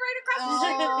 you live right across the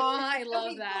street from me." I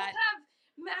love we that. both have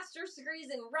master's degrees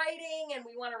in writing, and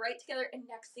we want to write together. And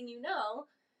next thing you know,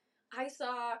 I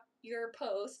saw your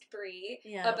post, Bree,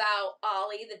 about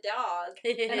Ollie the dog,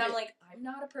 and I'm like, I'm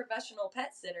not a professional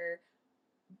pet sitter,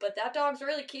 but that dog's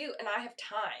really cute and I have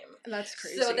time. That's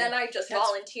crazy. So then I just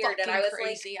volunteered and I was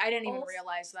crazy. like, I didn't even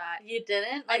realize that. You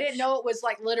didn't? I didn't know it was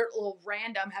like literal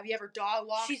random. Have you ever dog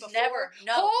walked She's before? never.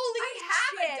 No. Holy I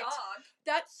have shit. a dog.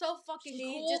 That's so fucking She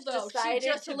cool just though. decided She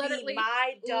just to literally be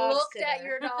my dog looked sitter. at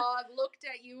your dog, looked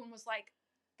at you, and was like,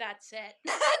 "That's it."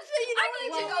 I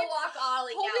need to go walk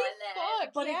Ollie now and then.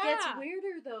 Fuck, But yeah. it gets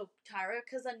weirder though, Tyra,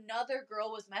 because another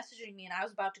girl was messaging me and I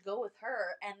was about to go with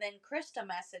her, and then Krysta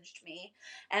messaged me,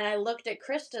 and I looked at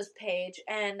Krista's page,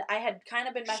 and I had kind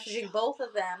of been messaging both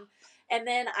of them, and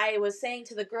then I was saying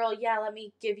to the girl, yeah, let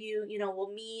me give you,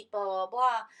 we'll meet, blah, blah,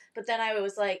 blah, but then I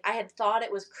was like, I had thought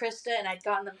it was Krysta, and I'd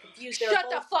gotten them confused. They were Shut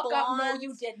the both fuck up. No, blondes.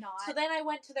 you did not. So then I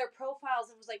went to their profiles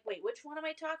and was like, wait, which one am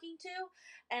I talking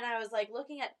to? And I was like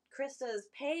looking at Krista's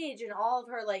page and all of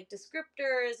her like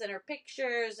descriptors and her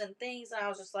pictures and things, and I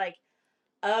was just like,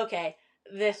 okay,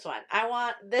 this one. I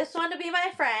want this one to be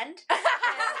my friend.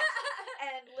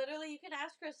 And literally, you can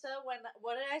ask Krysta, what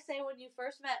did I say when I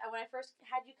first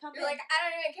had you come You're in? like, I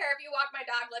don't even care if you walk my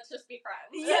dog, let's just be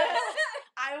friends. Yes.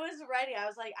 I was ready. I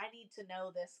was like, I need to know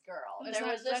this girl.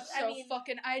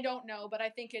 I don't know, but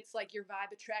I think it's like your vibe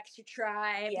attracts your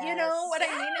tribe. Yes. You know what I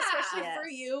mean? Yeah. Especially Yes. for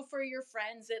you, for your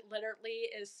friends, it literally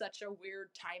is such a weird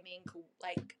timing.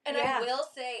 Like, And Yeah. I will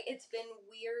say it's been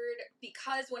weird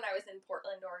because when I was in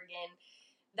Portland, Oregon,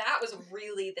 that was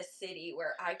really the city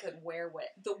where I could wear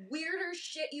the weirder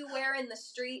shit you wear in the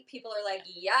street. People are like,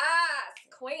 yes,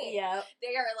 queen. Yep.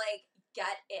 They are like,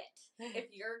 get it.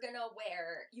 If you're gonna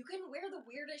you can wear the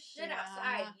weirdest shit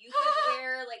outside. You could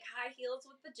wear like high heels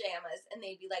with pajamas and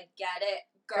they'd be like, get it,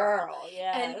 girl.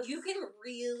 Yes. And you can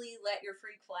really let your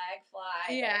freak flag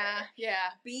fly. yeah, there.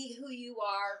 yeah. Be who you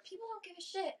are. People don't give a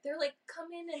shit. They're like, come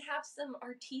in and have some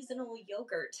artisanal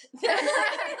yogurt.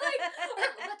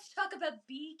 like, let's talk about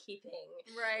beekeeping.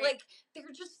 Right. Like,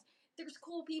 there's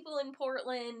cool people in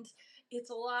Portland. It's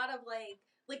a lot of like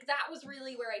that was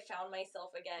really where I found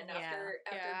myself again after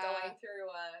going through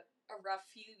a rough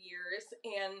few years.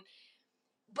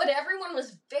 But everyone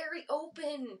was very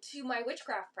open to my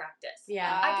witchcraft practice.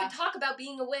 Yeah. I could talk about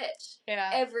being a witch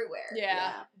everywhere.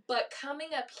 Yeah. But coming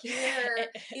up here,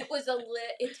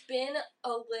 it's been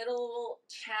a little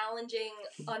challenging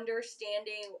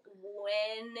understanding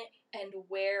when and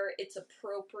where it's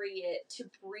appropriate to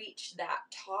breach that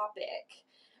topic.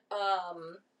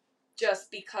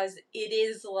 Just because it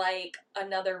is like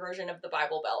another version of the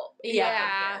Bible Belt.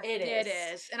 Yeah, it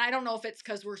is. And I don't know if it's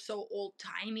because we're so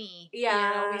old-timey.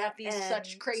 Yeah, we have these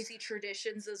such crazy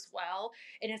traditions as well.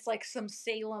 And it's like some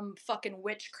Salem fucking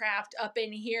witchcraft up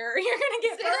in here. You're going to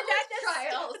get burned at the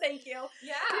stake. Thank you.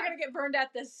 Yeah. You're going to get burned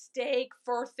at the stake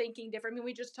for thinking different. I mean,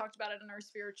 we just talked about it in our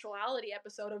spirituality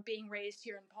episode of being raised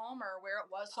here in Palmer, where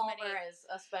it was so many is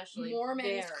especially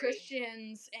Mormons,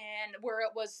 Christians, and where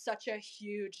it was such a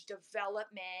huge development,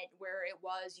 where it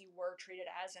was you were treated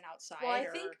as an outsider. Well, I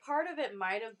think part of it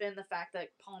might have been the fact that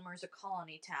Palmer's a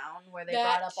colony town where they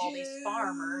brought up all these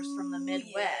farmers from the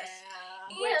Midwest.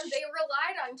 Yeah. And they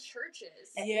relied on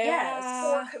churches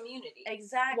for community.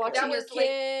 Exactly. Watching your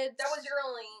kids. That was your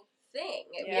only thing.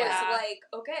 It was like,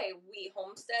 okay, we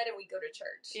homestead and we go to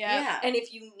church. Yeah. And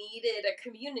if you needed a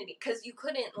community, because you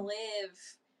couldn't live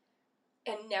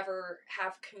and never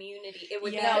have community. It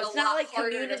would it's not like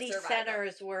community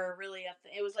centers were really a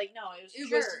thing. It was like, no, it was church.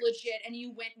 It was legit, and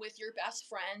you went with your best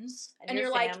friends, and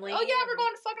you're family, like, oh yeah, we're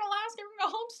going to fucking Alaska, we're going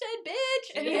to homestead, bitch,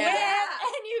 and you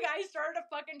went, and you guys started a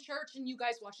fucking church, and you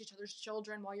guys watched each other's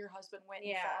children while your husband went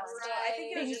and farmed. So I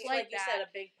think it was just like you said,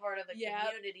 a big part of the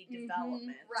community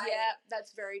development. Right. Yeah,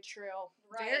 that's very true.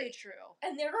 Right. Very true.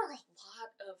 And there are a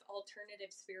lot of alternative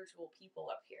spiritual people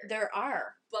up here. There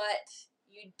are. But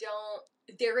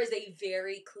there is a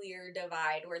very clear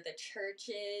divide where the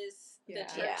churches, the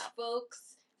church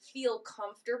folks feel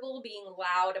comfortable being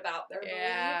loud about their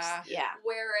beliefs. Yeah.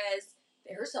 Whereas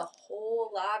there's a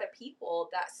whole lot of people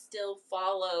that still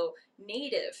follow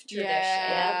native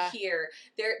tradition here.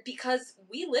 Because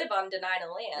we live on denied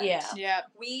land. Yeah.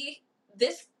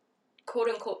 This quote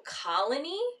unquote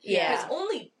colony has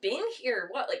only been here,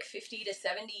 50 to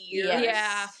 70 years?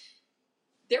 Yeah.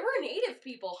 There were native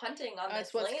people hunting on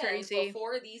this land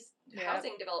before these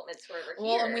housing developments were ever here.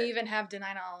 Well, and we even have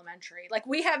Denina Elementary. Like,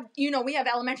 we have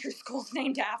elementary schools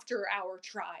named after our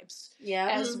tribes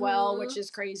as well, which is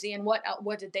crazy. And what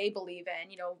did they believe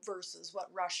in, versus what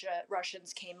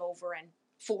Russians came over and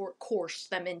coerce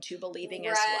them into believing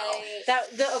as Right.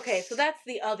 well. Okay, so that's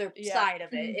the other side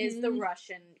of it, is the Mhm.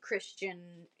 Russian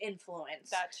Christian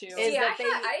influence. That too. See, that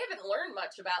I haven't learned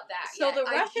much about that So yet. the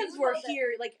I Russians do were know that-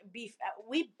 here, like,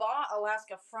 we bought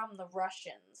Alaska from the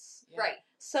Russians. Yeah. Right.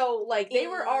 So, like, they In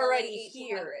were the already late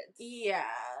here. 1800s.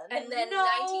 Yeah. And then no.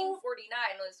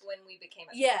 1949 was when we became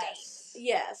a Yes. state.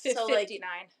 Yes. So, like,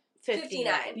 59.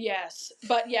 59. Yes.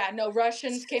 But yeah, no,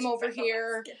 Russians came over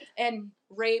here and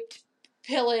raped,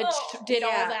 pillaged, did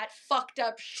all that fucked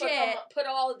up shit. Put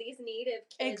all of these native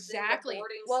kids Exactly. in the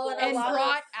boarding Well, schools. and And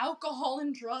brought alcohol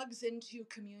and drugs into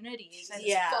communities and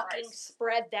fucking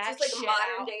spread that just like shit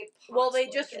modern out. day. Well, they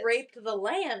just raped the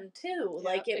land too. Yep,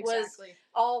 like it was exactly.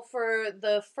 all for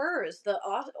the furs, the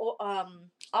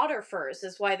otter furs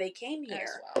is why they came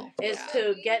here. As well. Is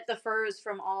to get the furs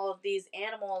from all of these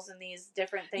animals and these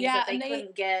different things that they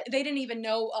couldn't get. They didn't even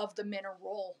know of the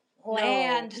mineral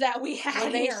land that we had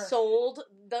when here. they sold,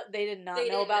 they did not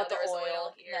know about the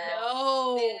oil here.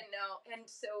 No. They didn't know. And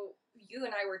so you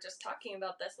and I were just talking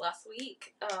about this last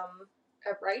week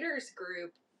at writers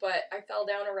group, but I fell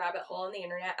down a rabbit hole on the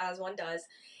internet, as one does,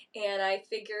 and I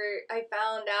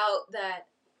found out that,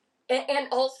 and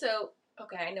also,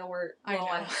 okay, I know we're I know.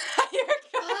 on. You're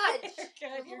God,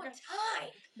 good. we're on time.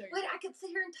 No, But I could sit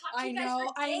here and talk to you guys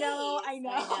for days. I know. I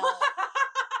know.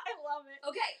 I love it.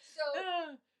 Okay,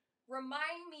 so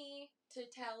remind me to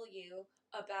tell you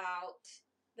about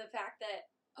the fact that,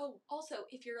 also,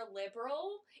 if you're a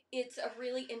liberal, it's a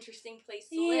really interesting place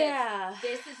to live.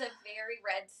 This is a very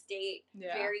red state,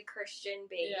 very Christian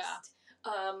based.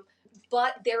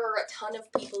 But there are a ton of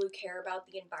people who care about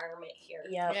the environment here.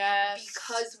 Yes.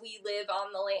 Because we live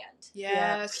on the land.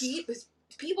 Yes.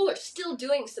 People are still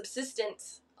doing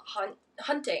subsistence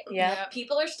hunting. Yeah.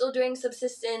 People are still doing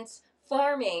subsistence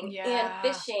farming and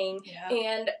fishing,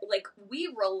 and like we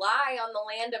rely on the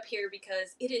land up here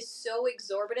because it is so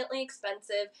exorbitantly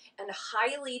expensive and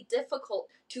highly difficult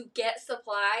to get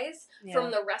supplies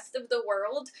from the rest of the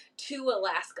world to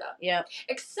Alaska.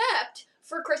 Except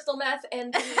for crystal meth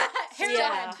and the stuff to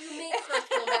make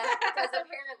crystal meth, because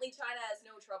apparently China has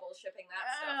no trouble shipping that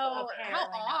stuff. How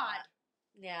odd.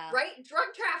 Right?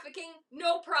 Drug trafficking,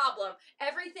 no problem.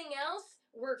 Everything else,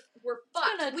 we're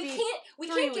fucked. We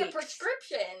can't get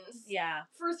prescriptions.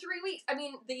 For 3 weeks. I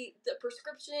mean, the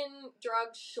prescription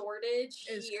drug shortage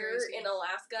here in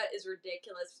Alaska is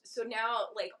ridiculous. So now,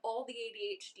 like, all the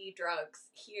ADHD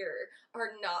drugs here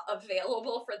are not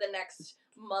available for the next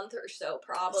month or so,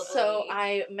 probably. So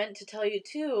I meant to tell you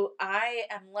too, I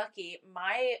am lucky.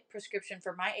 My prescription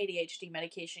for my ADHD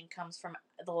medication comes from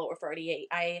the Lower 48.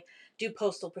 I do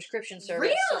postal prescription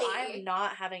service, so I'm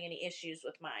not having any issues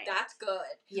with mine. That's good.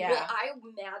 Yeah. Well, I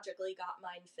magically got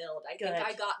mine filled. I think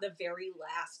I got the very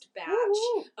last batch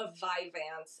of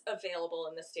Vyvanse available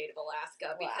in the state of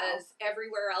Alaska, because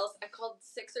everywhere else, I called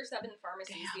 6 or 7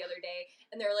 pharmacies the other day,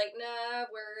 and they're like, nah,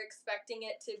 we're expecting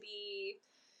it to be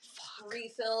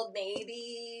refilled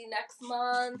maybe next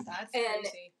month. That's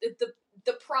crazy.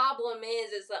 The problem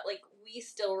is that, like, we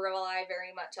still rely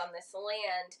very much on this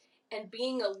land, and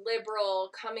being a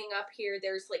liberal coming up here,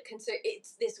 there's like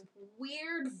it's this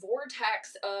weird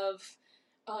vortex of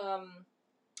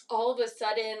all of a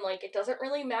sudden, like, it doesn't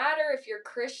really matter if you're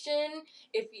Christian,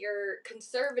 if you're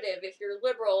conservative, if you're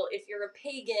liberal, if you're a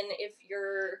pagan, if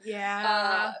you're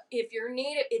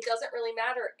native, it doesn't really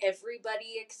matter.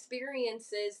 Everybody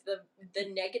experiences the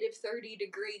negative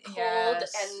 30-degree cold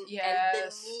and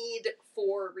the need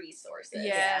for resources.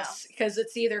 Yes, because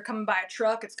it's either coming by a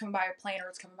truck, it's coming by a plane, or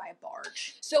it's coming by a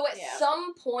barge. So at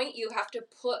some point, you have to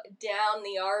put down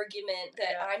the argument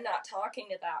that I'm not talking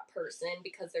to that person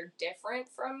because they're different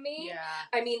from me.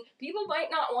 I mean, people might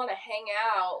not want to hang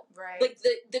out. Like,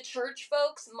 the church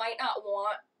folks might not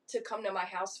want to come to my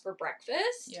house for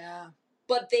breakfast.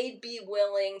 But they'd be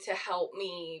willing to help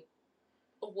me.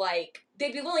 Like,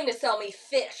 they'd be willing to sell me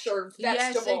fish or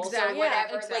vegetables or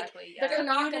whatever. Like, the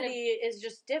community is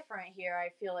just different here. I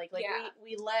feel like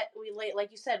we lay,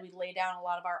 like you said, we lay down a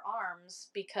lot of our arms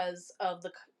because of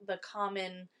the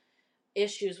common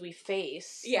issues we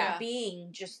face. Being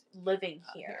just living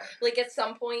here. Like, at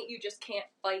some point, you just can't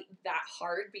fight that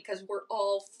hard because we're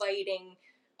all fighting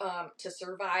to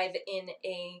survive in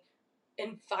a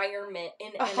environment,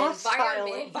 This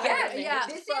environment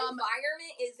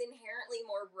is inherently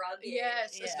more rugged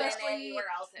especially than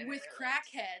anywhere else with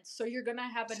crackheads. So you're gonna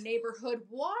have a neighborhood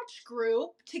watch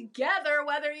group together,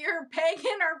 whether you're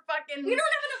pagan or fucking. We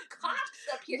don't have enough cops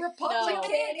up here.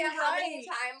 Republican. How many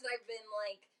times I've been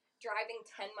like driving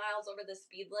 10 miles over the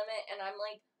speed limit, and I'm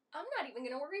like, I'm not even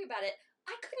gonna worry about it.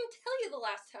 I couldn't tell you the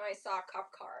last time I saw a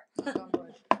cop car.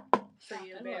 For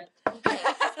you, babe.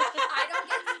 I don't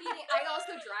get speeding. I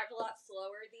also drive a lot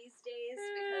slower these days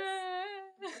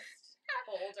because I'm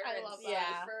older I and love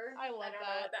that. safer. I love don't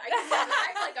that. know. I can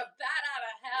drive like a bat out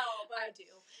of hell, but I do.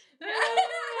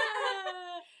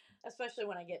 Especially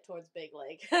when I get towards Big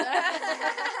Lake.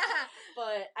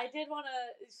 But I did want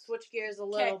to switch gears a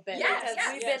little bit because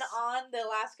we've been on the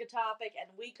Alaska topic and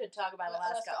we could talk about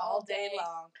Alaska all day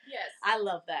long. Yes. I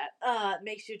love that.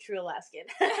 Makes you a true Alaskan.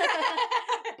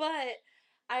 But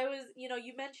I was,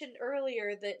 you mentioned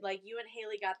earlier that, like, you and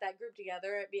Haley got that group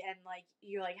together and, like,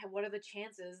 you're like, what are the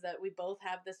chances that we both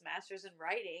have this master's in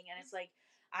writing? And it's like,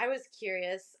 I was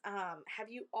curious, have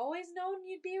you always known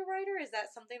you'd be a writer? Is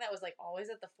that something that was, like, always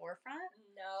at the forefront?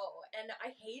 No, and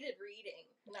I hated reading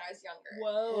when I was younger.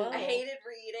 Whoa. I hated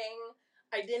reading.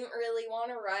 I didn't really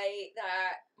want to write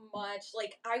that much.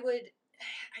 Like, I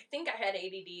think I had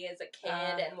ADD as a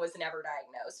kid and was never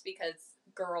diagnosed because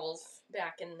girls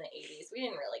back in the 80s, we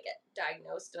didn't really get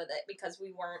diagnosed with it because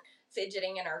we weren't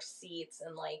fidgeting in our seats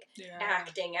and, like,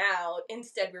 acting out.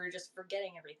 Instead, we were just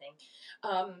forgetting everything.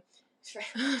 Shit,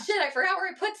 I forgot where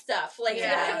I put stuff. Like,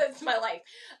 that's my life.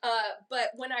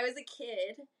 But when I was a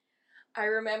kid, I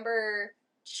remember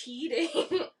cheating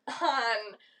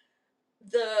on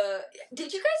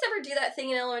did you guys ever do that thing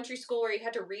in elementary school where you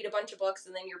had to read a bunch of books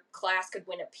and then your class could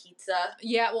win a pizza?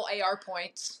 Yeah, well, AR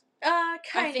points. Kind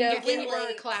I think of. if we were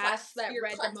a class that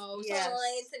read the most. Yes.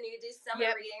 And you do summer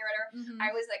reading or whatever. Mm-hmm.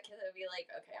 I was that kid that would be like,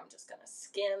 okay, I'm just going to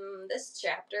skim this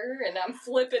chapter and I'm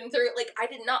flipping through it. Like, I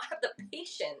did not have the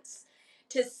patience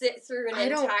to sit through an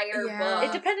entire book.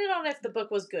 It depended on if the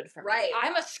book was good for me. Right.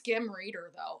 I'm a skim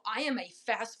reader, though. I am a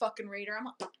fast fucking reader. I'm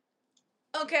like,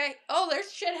 okay,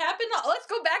 there's shit happened. Let's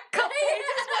go back a couple pages.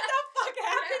 What the fuck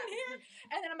happened here?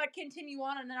 And then I'm going to continue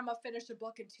on, and then I'm going to finish a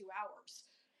book in 2 hours.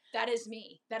 That is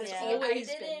me. That has always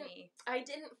been me. I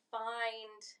didn't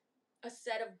find a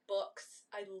set of books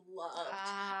I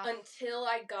loved until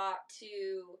I got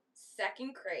to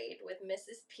 2nd grade with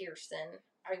Mrs. Pearson.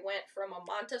 I went from a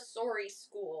Montessori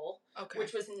school,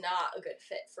 which was not a good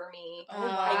fit for me.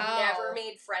 I never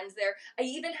made friends there. I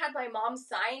even had my mom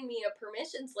sign me a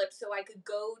permission slip so I could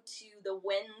go to the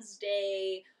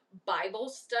Wednesday Bible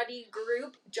study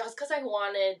group just because I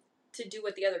wanted to do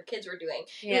what the other kids were doing.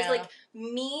 Yeah. It was like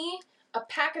me, a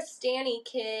Pakistani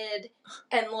kid,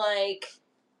 and like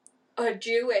a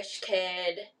Jewish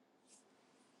kid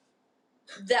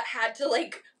that had to,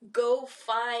 like, go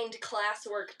find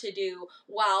classwork to do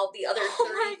while the other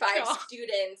 35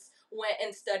 students went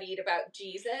and studied about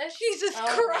Jesus. Jesus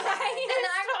Christ! And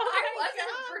I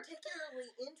wasn't particularly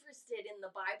interested in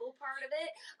the Bible part of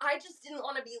it. I just didn't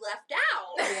want to be left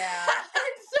out. Yeah.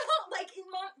 And so, like, in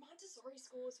Montessori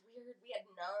school was weird. We had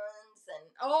nuns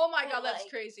and... Oh my God, that's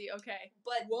crazy. Okay.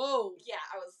 But... Whoa. Yeah,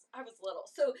 I was little.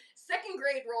 So, 2nd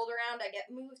grade rolled around, I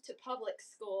get moved to public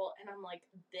school, and I'm like,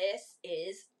 this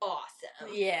is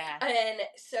awesome. Yeah. And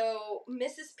so,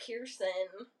 Mrs.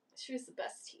 Pearson... She was the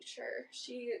best teacher.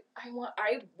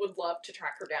 I would love to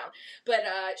track her down. But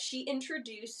she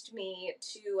introduced me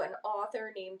to an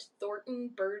author named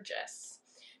Thornton Burgess,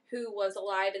 who was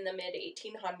alive in the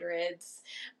mid-1800s.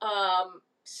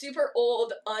 Super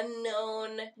old,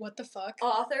 unknown what the fuck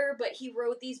author, but he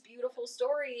wrote these beautiful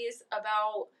stories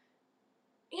about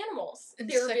animals. In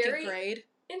 2nd grade?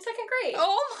 In 2nd grade.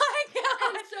 Oh my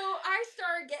God! And so I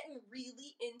started getting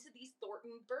really into these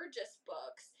Thornton Burgess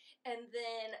books. And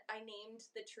then I named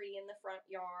the tree in the front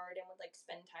yard and would, like,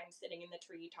 spend time sitting in the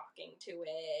tree talking to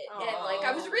it. Aww. And, like,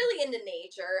 I was really into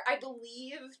nature. I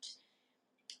believed,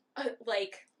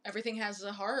 like... Everything has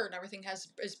a heart. Everything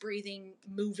is breathing,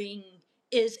 moving,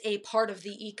 is a part of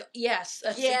the eco... Yes.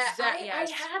 That's exactly. I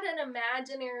had an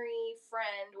imaginary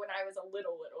friend when I was a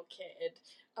little kid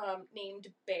named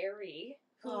Barry,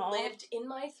 who lived in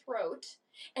my throat.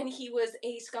 And he was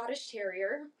a Scottish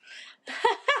Terrier.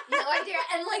 No idea.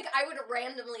 And, like, I would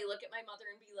randomly look at my mother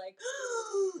and be like,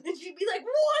 and she'd be like,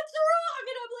 what's wrong?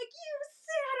 And I'm like, you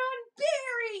sat on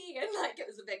Barry. And, like, it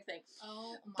was a big thing.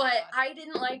 Oh, my But God. I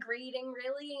didn't like reading,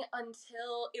 really,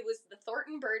 until it was the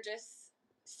Thornton Burgess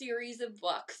series of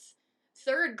books.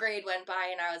 3rd grade went by,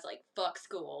 and I was like, fuck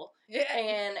school. Yeah.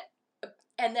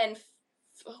 And then,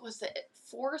 what was it?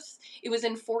 4th? It was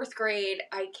in 4th grade.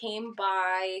 I came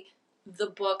by...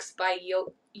 the books by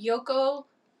Yoko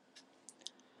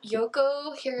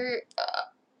here,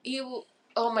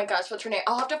 oh my gosh, what's her name?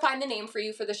 I'll have to find the name for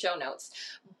you for the show notes,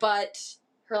 but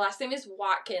her last name is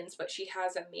Watkins, but she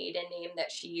has a maiden name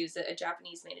that she uses, a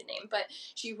Japanese maiden name, but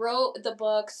she wrote the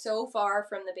book So Far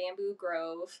from the Bamboo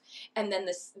Grove, and then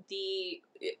the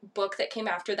book that came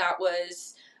after that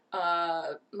was,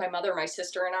 My Mother, My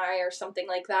Sister, and I, or something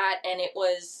like that, and it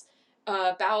was,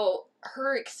 about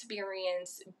her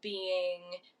experience being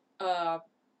a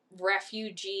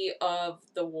refugee of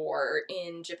the war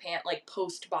in Japan, like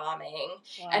post-bombing,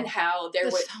 and how there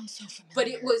was... sounds so familiar. But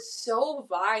it was so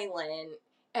violent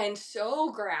and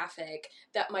so graphic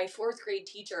that my 4th grade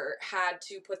teacher had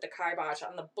to put the kibosh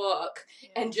on the book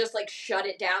and just, like, shut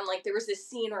it down. Like, there was this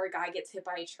scene where a guy gets hit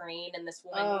by a train and this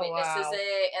woman witnesses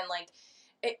it, and, like,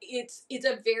 it's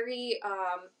a very,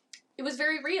 it was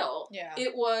very real. Yeah.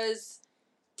 It was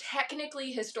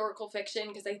technically historical fiction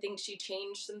because I think she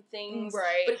changed some things.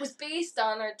 Right. But it was based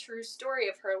on a true story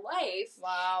of her life.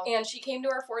 Wow. And she came to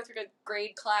our 4th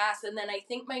grade class, and then I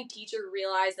think my teacher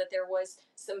realized that there was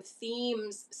some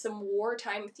themes, some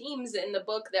wartime themes in the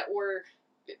book that were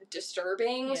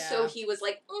disturbing. Yeah. So he was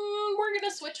like, we're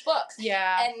going to switch books.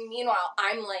 Yeah. And meanwhile,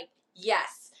 I'm like,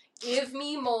 yes, give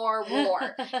me more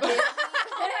war.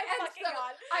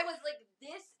 I was like,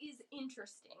 this is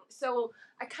interesting. So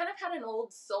I kind of had an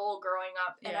old soul growing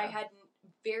up, and I had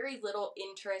very little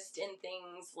interest in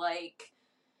things like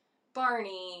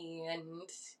Barney and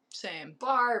same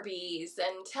Barbies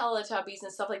and Teletubbies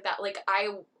and stuff like that. Like I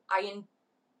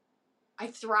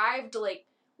thrived like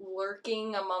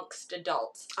lurking amongst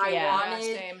adults.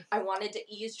 I wanted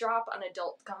to eavesdrop on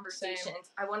adult conversations. Same.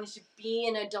 I wanted to be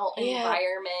in adult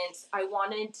environments. I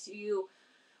wanted to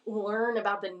learn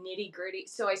about the nitty-gritty.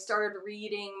 So I started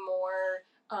reading more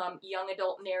young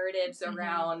adult narratives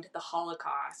around the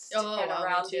Holocaust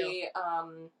around the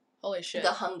holy shit,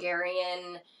 the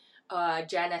Hungarian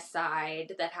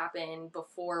genocide that happened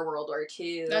before World War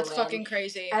II. That's fucking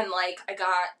crazy. And like I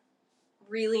got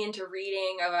really into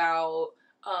reading about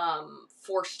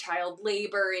forced child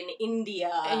labor in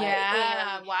India.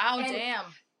 Yeah. Damn.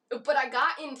 But I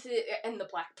got into and the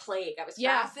Black Plague. I was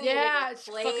fascinated with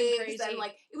plagues, fucking crazy. And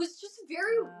like it was just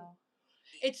very. Wow.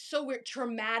 It's so weird.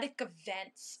 Traumatic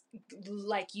events,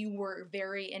 like you were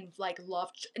very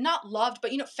not loved,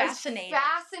 but fascinated.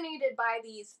 Fascinated by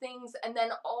these things, and then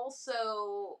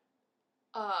also,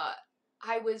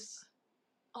 I was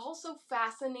also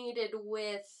fascinated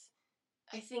with.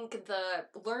 I think the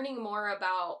learning more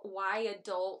about why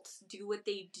adults do what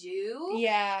they do.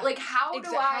 Yeah. Like, how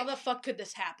the fuck could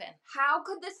this happen? How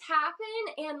could this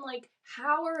happen? And, like,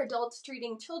 how are adults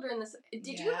treating children?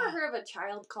 Did you ever hear of a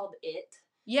child called It?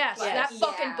 Yes. That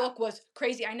fucking book was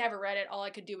crazy. I never read it. All I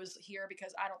could do was hear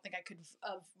because I don't think I could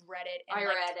have read it. And I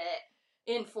read it.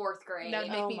 In 4th grade. That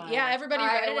make me, everybody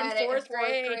read it in fourth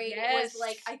grade. Yes. It was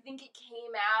like, I think it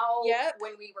came out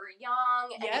when we were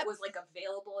young, and it was like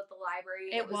available at the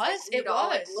librry. It was. Like, it was.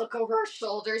 Like, look over our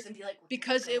shoulders and be like,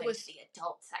 because it was the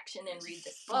adult section and read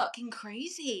this book. Fucking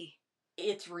crazy.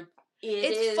 It's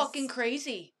fucking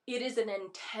crazy. It is an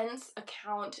intense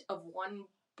account of one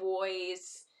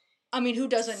boy's. I mean, who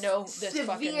doesn't know this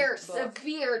fucking book?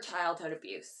 Severe childhood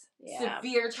abuse. Yeah.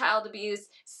 Severe child abuse,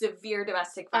 severe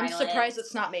domestic violence. I'm surprised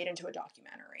it's not made into a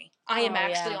documentary. I am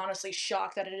actually honestly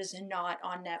shocked that it is not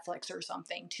on Netflix or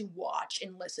something to watch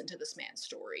and listen to this man's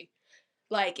story.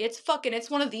 Like, it's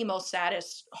one of the most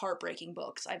saddest, heartbreaking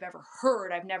books I've ever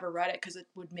heard. I've never read it because it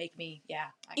would make me,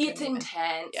 it's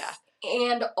intense. Yeah.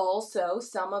 And also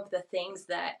some of the things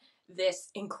that this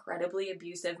incredibly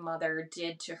abusive mother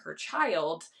did to her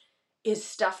child is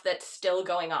stuff that's still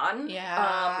going on.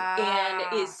 Yeah.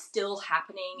 And is still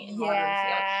happening in modern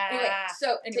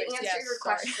film. Anyway, to answer your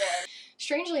question,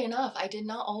 strangely enough, I did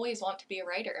not always want to be a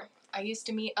writer. I used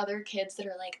to meet other kids that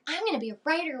are like, I'm going to be a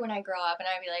writer when I grow up. And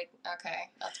I'd be like, okay,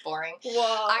 that's boring.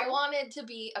 Whoa. I wanted to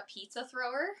be a pizza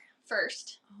thrower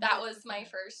first. That was my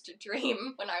first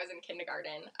dream when I was in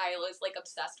kindergarten. I was like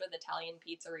obsessed with Italian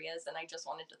pizzerias, and I just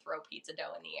wanted to throw pizza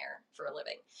dough in the air for a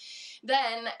living.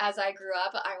 Then, as I grew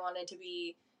up, I wanted to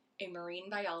be a marine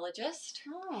biologist.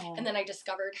 And then I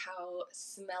discovered how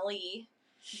smelly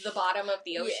the bottom of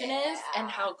the ocean is and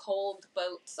how cold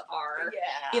boats are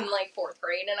in like 4th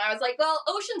grade. And I was like, well,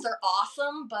 oceans are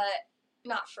awesome, but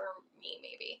not for me,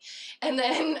 maybe. And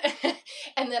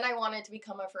then I wanted to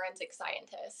become a forensic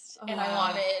scientist. And I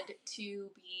wanted to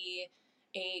be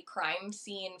a crime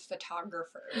scene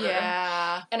photographer.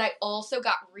 Yeah. And I also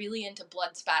got really into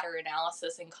blood spatter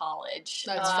analysis in college.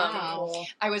 That's fucking cool.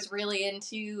 I was really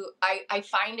into, I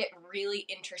find it really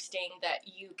interesting that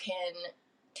you can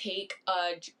take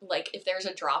if there's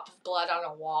a drop of blood on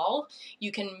a wall,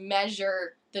 you can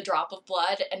measure the drop of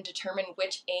blood and determine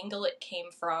which angle it came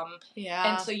from.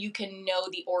 Yeah. And so you can know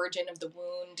the origin of the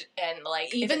wound and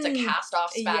like even if it's a cast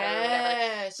off spatter or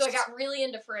whatever. So I got really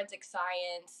into forensic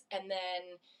science, and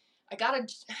then I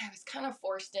was kind of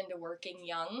forced into working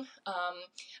young.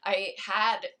 I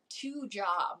had 2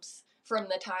 jobs from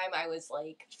the time I was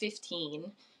like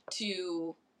 15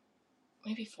 to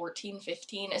maybe 14,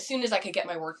 15, as soon as I could get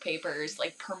my work papers,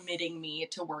 like, permitting me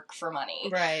to work for money.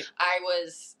 Right.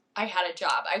 I had a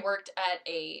job. I worked at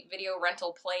a video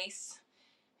rental place,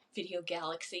 Video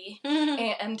Galaxy,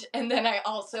 and then I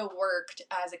also worked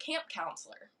as a camp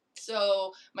counselor.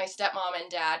 So my stepmom and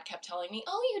dad kept telling me,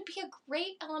 oh, you'd be a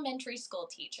great elementary school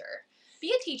teacher.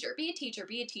 Be a teacher, be a teacher,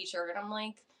 be a teacher. And I'm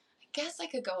like, I guess I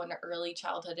could go into early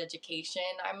childhood education.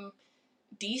 I'm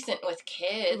decent with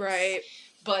kids. Right.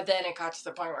 But then it got to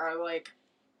the point where I was like,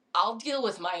 I'll deal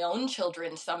with my own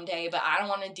children someday, but I don't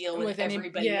want to deal with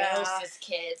everybody else's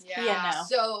kids. Yeah.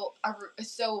 No.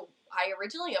 So I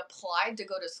originally applied to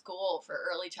go to school for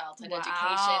early childhood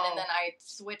education, and then I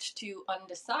switched to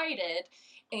undecided,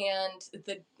 and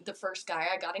the first guy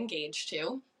I got engaged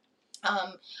to,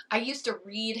 I used to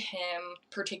read him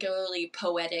particularly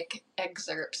poetic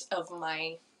excerpts of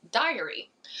my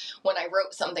diary when I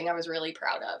wrote something I was really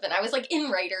proud of. And I was like in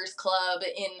writers club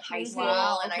in high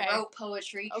school, and I wrote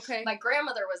poetry. Okay. My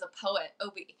grandmother was a poet,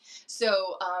 Obi.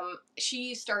 So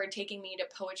she started taking me to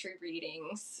poetry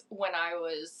readings when I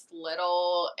was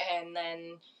little, and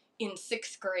then in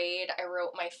 6th grade, I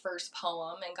wrote my first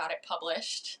poem and got it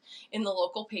published in the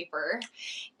local paper.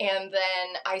 And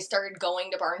then I started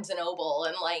going to Barnes & Noble,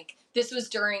 and, like, this was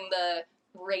during the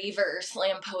raver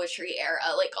slam poetry era.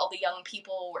 Like, all the young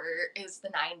people it was the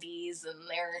 90s, and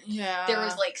there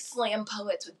was, like, slam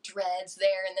poets with dreads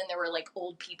there, and then there were, like,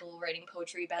 old people writing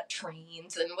poetry about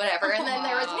trains and whatever, and then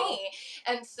there was me.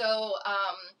 And so,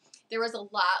 there was a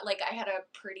lot, like, I had a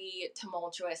pretty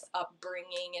tumultuous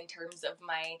upbringing in terms of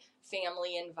my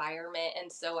family environment,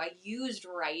 and so I used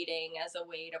writing as a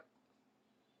way to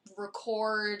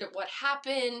record what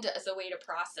happened, as a way to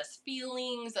process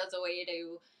feelings, as a way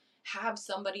to have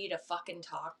somebody to fucking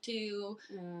talk to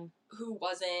who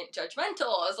wasn't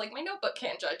judgmental. I was like, my notebook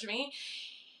can't judge me.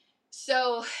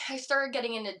 So I started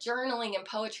getting into journaling and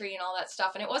poetry and all that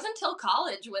stuff, and it wasn't until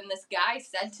college when this guy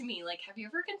said to me, like, have you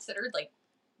ever considered, like,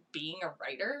 being a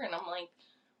writer? And I'm like,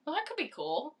 well, that could be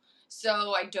cool.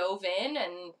 So I dove in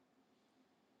and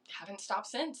haven't stopped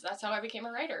since. That's how I became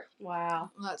a writer.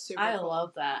 Wow. Well, that's super I cool.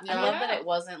 love that. Yeah. I love that it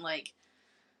wasn't like,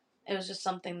 it was just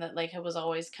something that, like, it was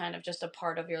always kind of just a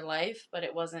part of your life, but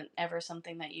it wasn't ever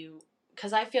something that you,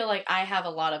 because I feel like I have a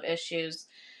lot of issues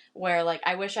where, like,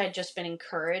 I wish I'd just been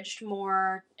encouraged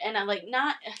more, and I, like,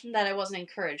 not that I wasn't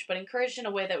encouraged, but encouraged in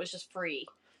a way that was just freeing.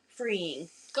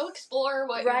 Go explore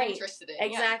what you're interested in.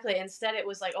 Exactly. Yeah. Instead, it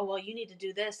was like, oh, well, you need to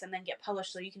do this and then get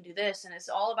published so you can do this. And it's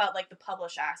all about, like, the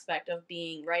publish aspect of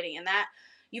writing. And that,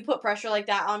 you put pressure like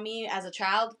that on me as a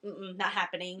child, not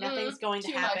happening. Nothing's going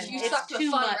to happen. Much. You sucked the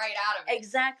fun right out of it.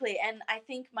 Exactly. And I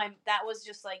think that was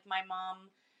just, like, my mom's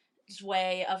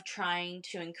way of trying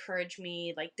to encourage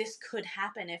me, like, this could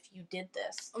happen if you did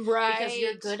this. Right. Because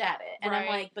you're good at it. And I'm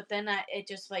like, but then it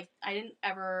just, like, I didn't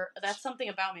ever, that's something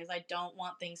about me, is I don't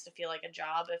want things to feel like a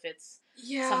job if it's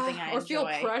something I enjoy. Or feel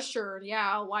pressured.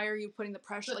 Yeah. Why are you putting the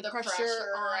pressure? Put the pressure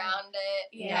around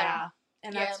it. Yeah.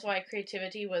 And that's why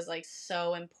creativity was, like,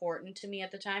 so important to me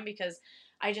at the time, because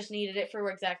I just needed it for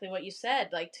exactly what you said,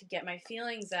 like, to get my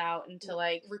feelings out and to,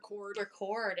 like, record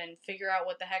and figure out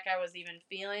what the heck I was even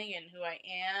feeling and who I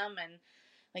am. And,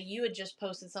 like, you had just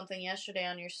posted something yesterday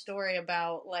on your story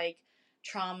about, like,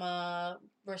 trauma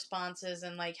responses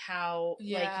and, like, how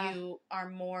like you are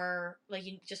more, like,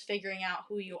 you just figuring out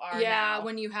who you are now.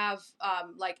 When you have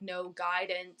like no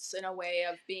guidance in a way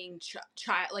of being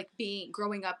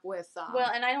growing up with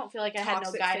well, and I don't feel like I had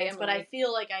no guidance, but I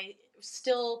feel like I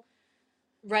still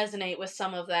resonate with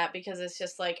some of that, because it's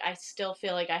just like I still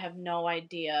feel like I have no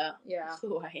idea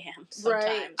who I am sometimes.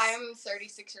 Right. I'm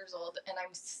 36 years old, and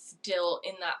I'm still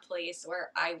in that place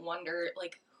where I wonder,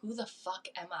 like, who the fuck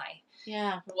am I?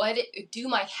 Yeah. What do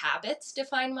my habits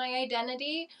define my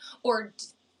identity, or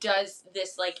does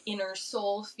this, like, inner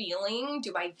soul feeling,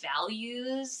 do my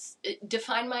values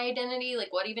define my identity?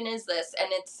 Like, what even is this?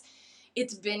 And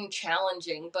it's been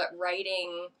challenging, but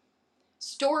writing,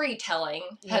 storytelling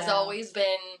has always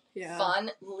been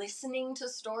fun. Listening to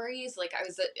stories, like,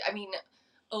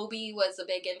 Obi was a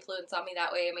big influence on me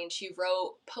that way. I mean, she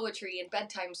wrote poetry and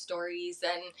bedtime stories,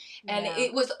 and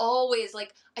it was always,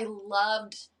 like, I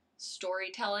loved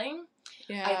storytelling.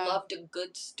 Yeah. I loved a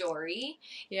good story.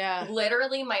 Yeah.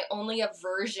 Literally, my only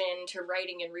aversion to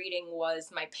writing and reading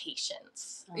was my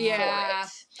patience. Yeah.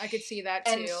 I could see that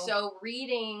too. And so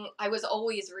I was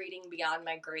always reading beyond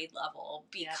my grade level,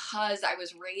 because I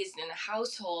was raised in a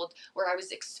household where I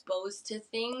was exposed to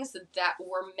things that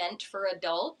were meant for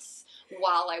adults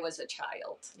while I was a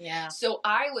child. Yeah. So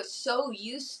I was so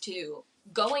used to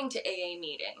going to AA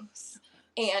meetings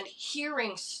and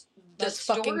hearing the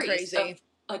stories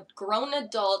grown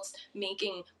adults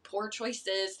making poor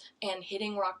choices and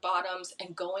hitting rock bottoms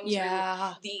and going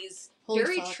through these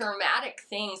very traumatic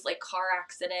things like car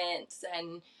accidents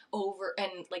and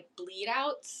like bleed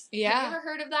outs. Yeah. Have you ever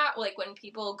heard of that? Like when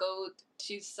people go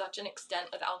to such an extent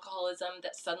of alcoholism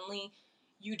that suddenly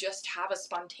you just have a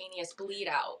spontaneous bleed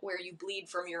out where you bleed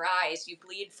from your eyes, you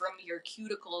bleed from your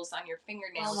cuticles on your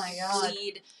fingernails. Oh my God.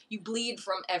 You bleed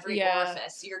from every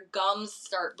orifice. Your gums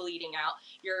start bleeding out.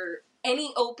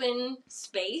 Any open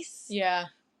space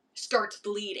starts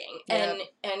bleeding. Yep.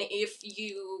 And if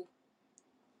you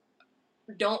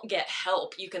don't get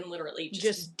help, you can literally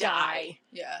just die.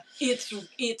 Yeah. It's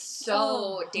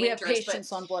so dangerous. We have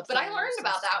patients on blood. But I learned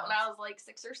about that when I was like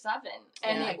 6 or 7.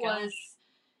 And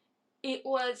it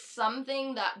was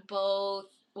something that both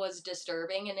was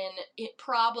disturbing and it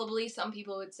probably some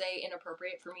people would say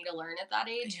inappropriate for me to learn at that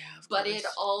age. Yeah, of but course. It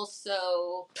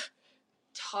also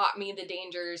taught me the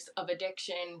dangers of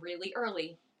addiction really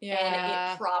early. Yeah.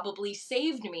 And it probably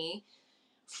saved me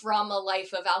from a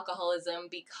life of alcoholism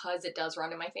because it does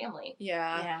run in my family.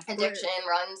 Yeah. Addiction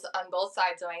runs on both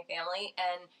sides of my family.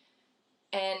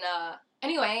 And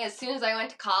anyway, as soon as I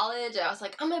went to college, I was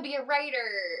like, I'm going to be a writer.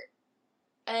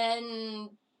 And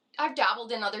I've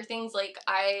dabbled in other things. Like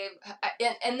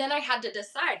and then I had to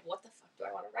decide, what the fuck do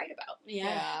I want to write about?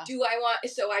 Yeah.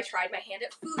 So I tried my hand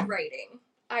at food writing.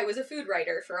 I was a food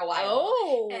writer for a while.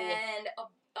 Oh. And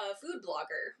a food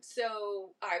blogger.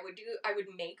 So I would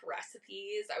make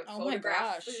recipes. I would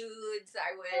photograph foods.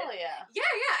 I would. Oh yeah. Yeah.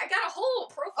 I got a whole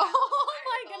profile. Oh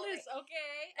my goodness.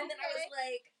 Okay. And then I was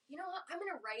like, you know what? I'm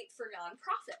going to write for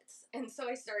nonprofits. And so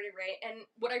I started writing. And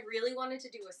what I really wanted to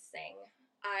do was sing.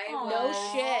 No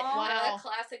shit. Wow. A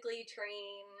classically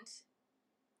trained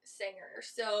singer.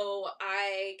 So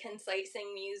I can sight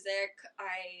sing music.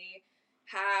 I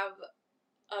have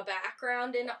a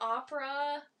background in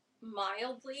opera,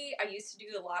 mildly. I used to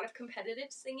do a lot of competitive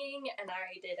singing, and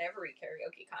I did every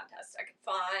karaoke contest I could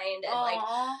find. And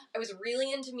I was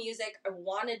really into music. I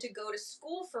wanted to go to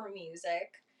school for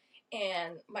music,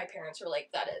 and my parents were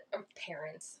like,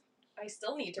 parents. I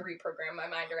still need to reprogram my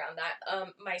mind around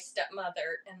that. My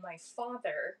stepmother and my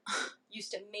father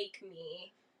used to make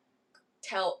me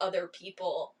tell other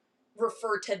people,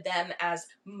 refer to them as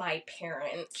my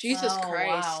parents. Jesus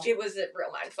Christ. Wow. It was a real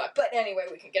mindfuck. But anyway,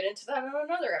 we can get into that on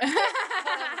another episode.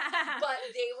 But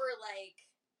they were like,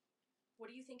 what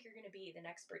do you think you're going to be? The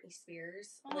next Britney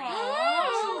Spears? Like,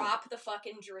 drop the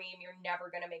fucking dream. You're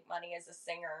never going to make money as a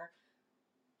singer.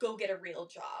 Go get a real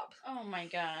job. Oh my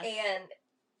gosh. And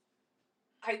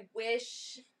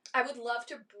I would love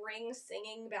to bring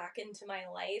singing back into my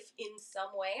life in some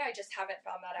way. I just haven't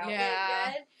found that outlet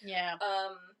yet. Yeah.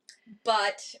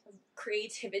 But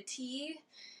creativity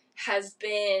has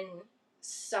been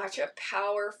such a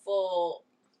powerful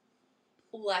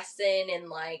lesson in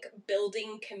like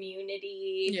building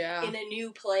community in a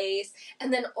new place.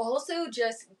 And then also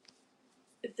just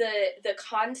the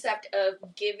concept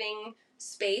of giving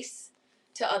space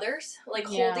to others, like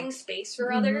holding space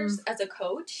for others as a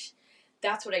coach.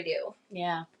 That's what I do.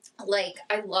 Yeah. Like,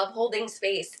 I love holding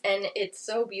space, and it's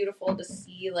so beautiful to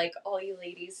see, like, all you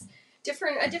ladies,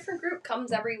 a different group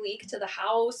comes every week to the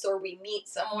house, or we meet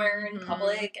somewhere in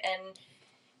public,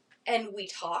 and we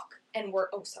talk, and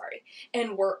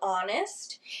we're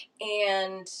honest,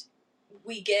 and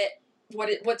we get,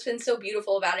 what's been so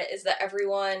beautiful about it is that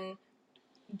everyone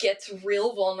gets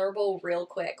real vulnerable real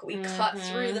quick. We cut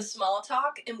through the small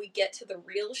talk and we get to the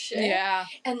real shit. Yeah.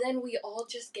 And then we all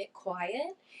just get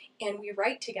quiet and we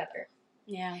write together.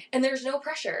 Yeah. And there's no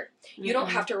pressure. You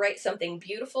don't have to write something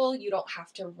beautiful. You don't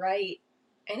have to write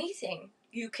anything.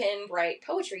 You can write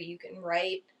poetry. You can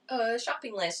write a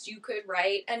shopping list. You could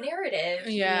write a narrative.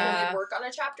 Yeah. You could work on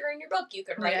a chapter in your book. You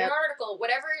could write an article.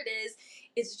 Whatever it is,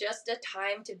 it's just a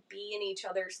time to be in each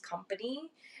other's company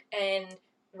and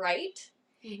write.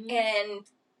 And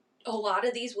a lot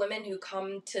of these women who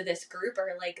come to this group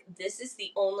are like, this is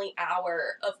the only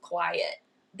hour of quiet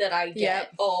that I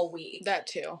get all week. That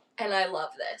too. And I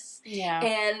love this. Yeah.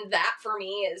 And that for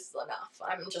me is enough.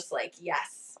 I'm just like,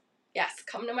 yes,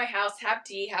 come to my house, have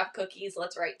tea, have cookies,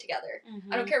 let's write together.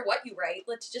 I don't care what you write,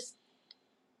 let's just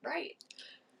write.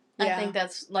 I think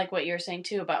that's like what you're saying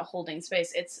too about holding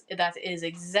space. That is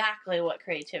exactly what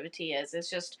creativity is. It's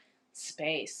just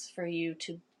space for you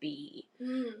to be.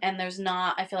 And there's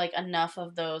not, I feel like, enough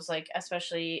of those, like,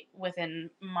 especially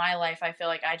within my life. I feel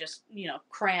like I just,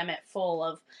 cram it full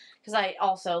of, because I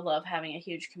also love having a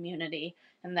huge community,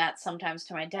 and that's sometimes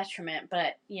to my detriment,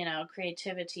 but,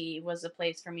 creativity was a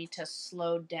place for me to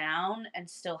slow down and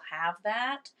still have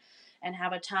that and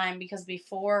have a time, because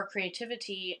before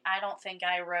creativity, I don't think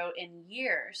I wrote in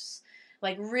years.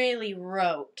 like really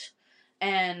rote,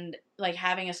 and like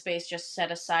having a space just set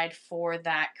aside for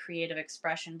that creative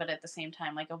expression, but at the same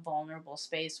time like a vulnerable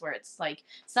space where it's like,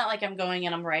 it's not like I'm going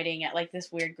and I'm writing at like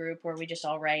this weird group where we just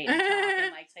all write and talk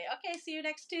and like say, okay, see you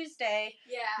next Tuesday.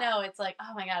 Yeah. No, it's like,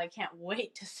 oh my god, I can't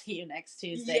wait to see you next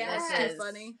Tuesday. Yeah. That's too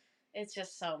funny. It's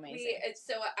just so amazing.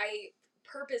 So I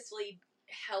purposely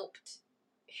helped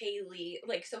Haley,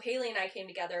 like, so Haley and I came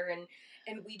together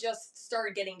and we just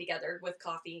started getting together with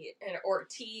coffee or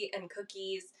tea and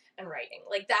cookies and writing.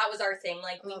 Like, that was our thing.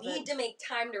 Like, we need to make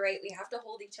time to write. We have to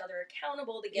hold each other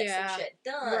accountable to get some shit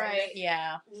done. Right.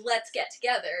 Yeah. Let's get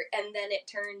together. And then it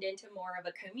turned into more of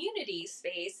a community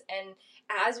space. And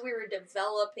as we were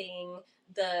developing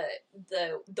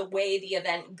the way the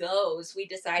event goes, we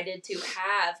decided to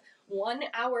have 1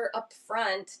 hour up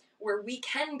front where we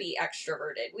can be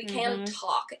extroverted. We can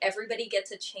talk. Everybody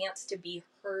gets a chance to be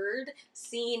heard,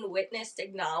 seen, witnessed,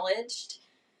 acknowledged.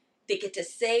 They get to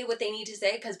say what they need to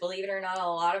say, because believe it or not, a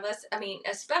lot of us, I mean,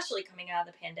 especially coming out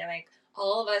of the pandemic,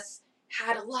 all of us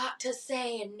had a lot to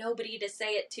say and nobody to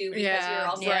say it to because we were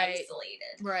all so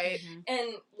isolated. Right.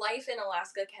 And life in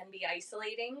Alaska can be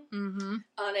isolating Mm-hmm.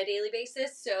 on a daily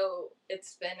basis, so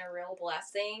it's been a real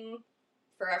blessing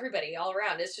for everybody all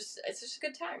around. It's just a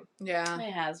good time. Yeah.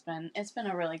 It has been. It's been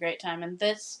a really great time, and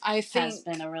this I think has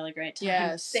been a really great time.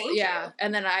 Yes. Thank you.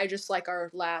 And then I just like our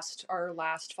last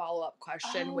follow-up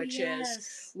question, which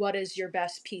is, what is your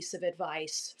best piece of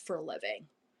advice for living?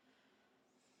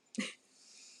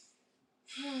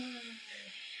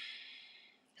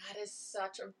 That is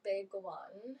such a big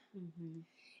one. Mm-hmm.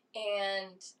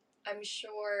 And I'm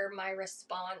sure my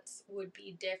response would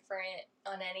be different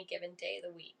on any given day of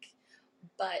the week.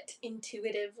 But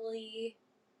intuitively,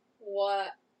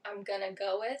 what I'm gonna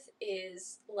go with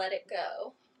is let it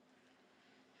go.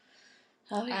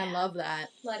 Oh, yeah. I love that.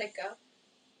 Let it go.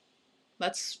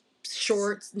 That's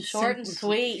short and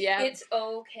sweet. Yeah. It's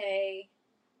okay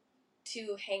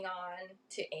to hang on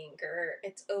to anger.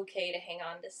 It's okay to hang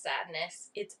on to sadness.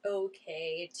 It's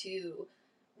okay to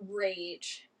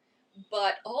rage.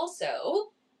 But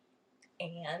also,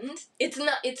 and it's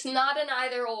not an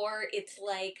either or, it's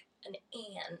like an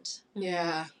and.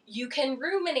 Yeah. You can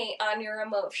ruminate on your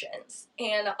emotions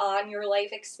and on your life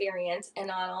experience and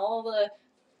on all the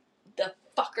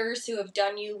fuckers who have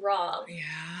done you wrong.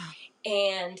 Yeah.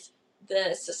 And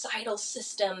the societal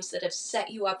systems that have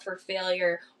set you up for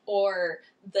failure, or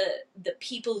the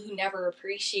people who never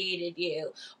appreciated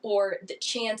you, or the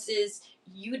chances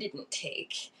you didn't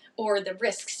take, or the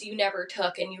risks you never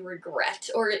took and you regret,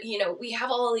 or, you know, we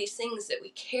have all these things that we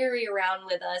carry around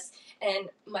with us. And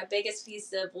my biggest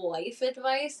piece of life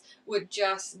advice would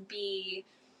just be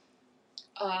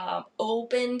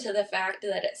open to the fact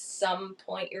that at some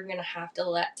point you're going to have to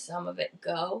let some of it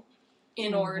go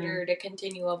in order to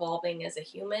continue evolving as a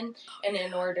human, and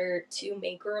in order to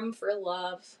make room for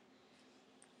love,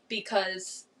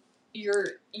 because your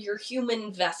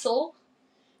human vessel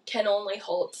can only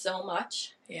hold so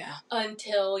much. Yeah.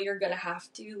 Until you're gonna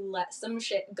have to let some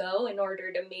shit go in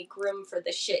order to make room for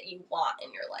the shit you want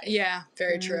in your life. Yeah,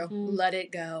 very true. Let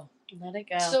it go. Let it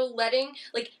go. So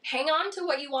hang on to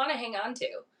what you want to hang on to.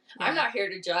 Yeah. I'm not here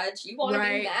to judge. You want to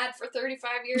be mad for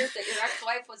 35 years that your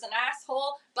ex-wife was an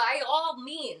asshole? By all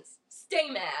means, stay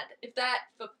mad if that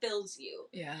fulfills you.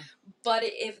 Yeah. But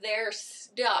if there's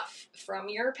stuff from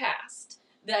your past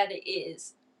that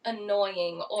is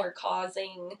annoying or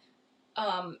causing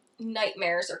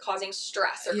nightmares or causing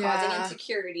stress or causing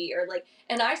insecurity, or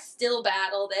and I still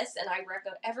battle this, and I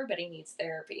recommend everybody needs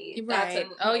therapy. That's a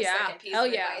second piece of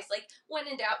advice. When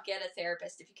in doubt, get a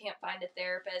therapist. If you can't find a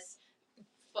therapist,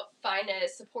 find a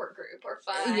support group, or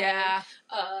find a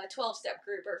 12-step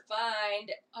group, or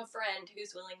find a friend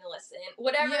who's willing to listen,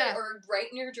 whatever, or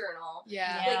write in your journal.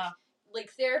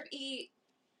 Therapy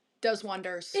does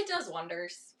wonders. It does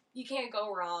wonders. You can't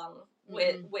go wrong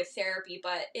with therapy,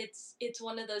 but it's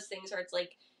one of those things where it's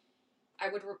I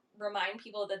would remind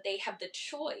people that they have the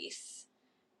choice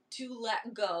to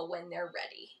let go when they're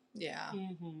ready. Yeah.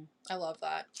 I love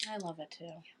that. I love it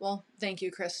too. Well, thank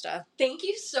you, Krysta. Thank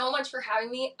you so much for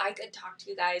having me. I could talk to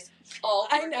you guys all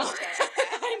I know. I love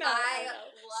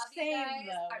you guys.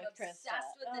 I'm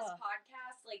obsessed with this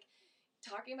podcast.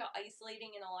 Talking about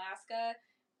isolating in Alaska.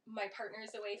 My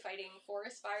partner's away fighting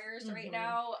forest fires right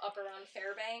now up around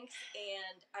Fairbanks,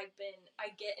 and I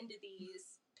get into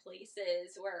these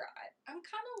places where I'm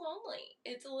kind of lonely.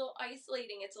 It's a little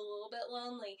isolating. It's a little bit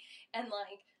lonely. And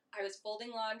I was folding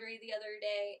laundry the other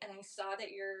day, and I saw that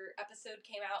your episode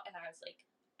came out, and I was like,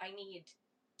 I need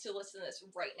to listen to this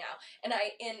right now. And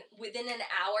within an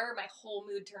hour, my whole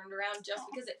mood turned around just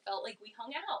because it felt like we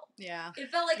hung out. Yeah. It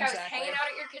felt like I was Exactly. hanging out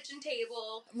at your kitchen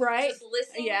table. Right. Just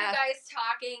listening to you guys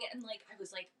talking. And like, I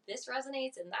was like, this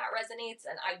resonates and that resonates.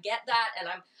 And I get that. And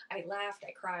I laughed,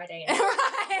 I cried, I enjoyed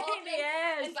the whole thing.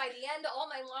 Yes. And by the end, all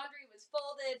my laundry was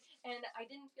folded and I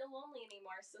didn't feel lonely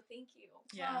anymore. So thank you.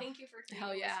 Yeah. Thank you for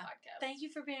creating this podcast. Thank you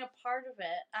for being a part of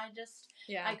it.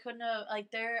 I couldn't have, like,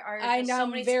 there are I just know, so I'm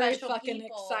many very special fucking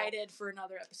people. excited for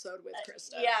another episode with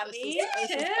Krysta. Yeah, this me is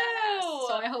too. badass.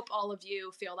 So I hope all of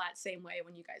you feel that same way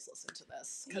when you guys listen to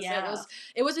this. Because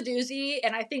it was a doozy,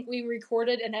 and I think we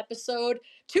recorded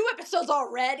two episodes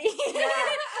already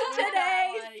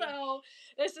today. So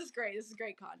this is great. This is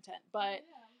great content. But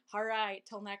all right,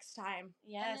 till next time.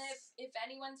 Yes. And if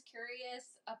anyone's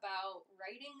curious about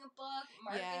writing a book,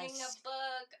 marketing a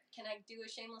book, can I do a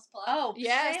shameless plug? Oh,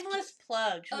 yes. Shameless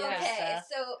plug. Okay,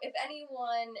 so if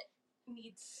anyone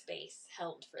needs space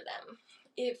held for them,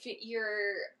 if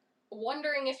you're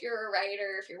wondering if you're a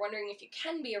writer, if you're wondering if you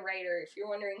can be a writer, if you're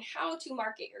wondering how to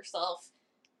market yourself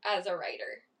as a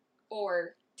writer,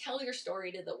 or tell your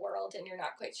story to the world and you're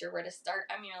not quite sure where to start,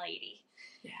 I'm your lady.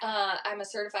 Yeah. I'm a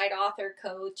certified author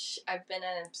coach. I've been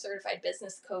a certified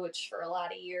business coach for a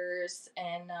lot of years,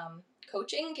 and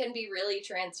coaching can be really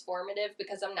transformative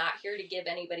because I'm not here to give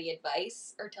anybody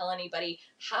advice or tell anybody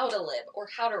how to live or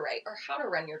how to write or how to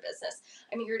run your business.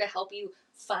 I'm here to help you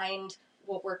find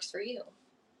what works for you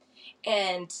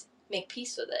and make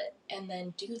peace with it and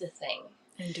then do the thing.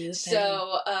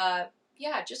 So,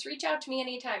 just reach out to me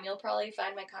anytime. You'll probably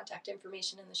find my contact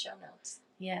information in the show notes.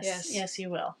 Yes, you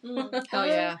will. Hell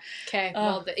yeah. Okay,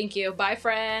 well, thank you. Bye,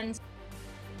 friends.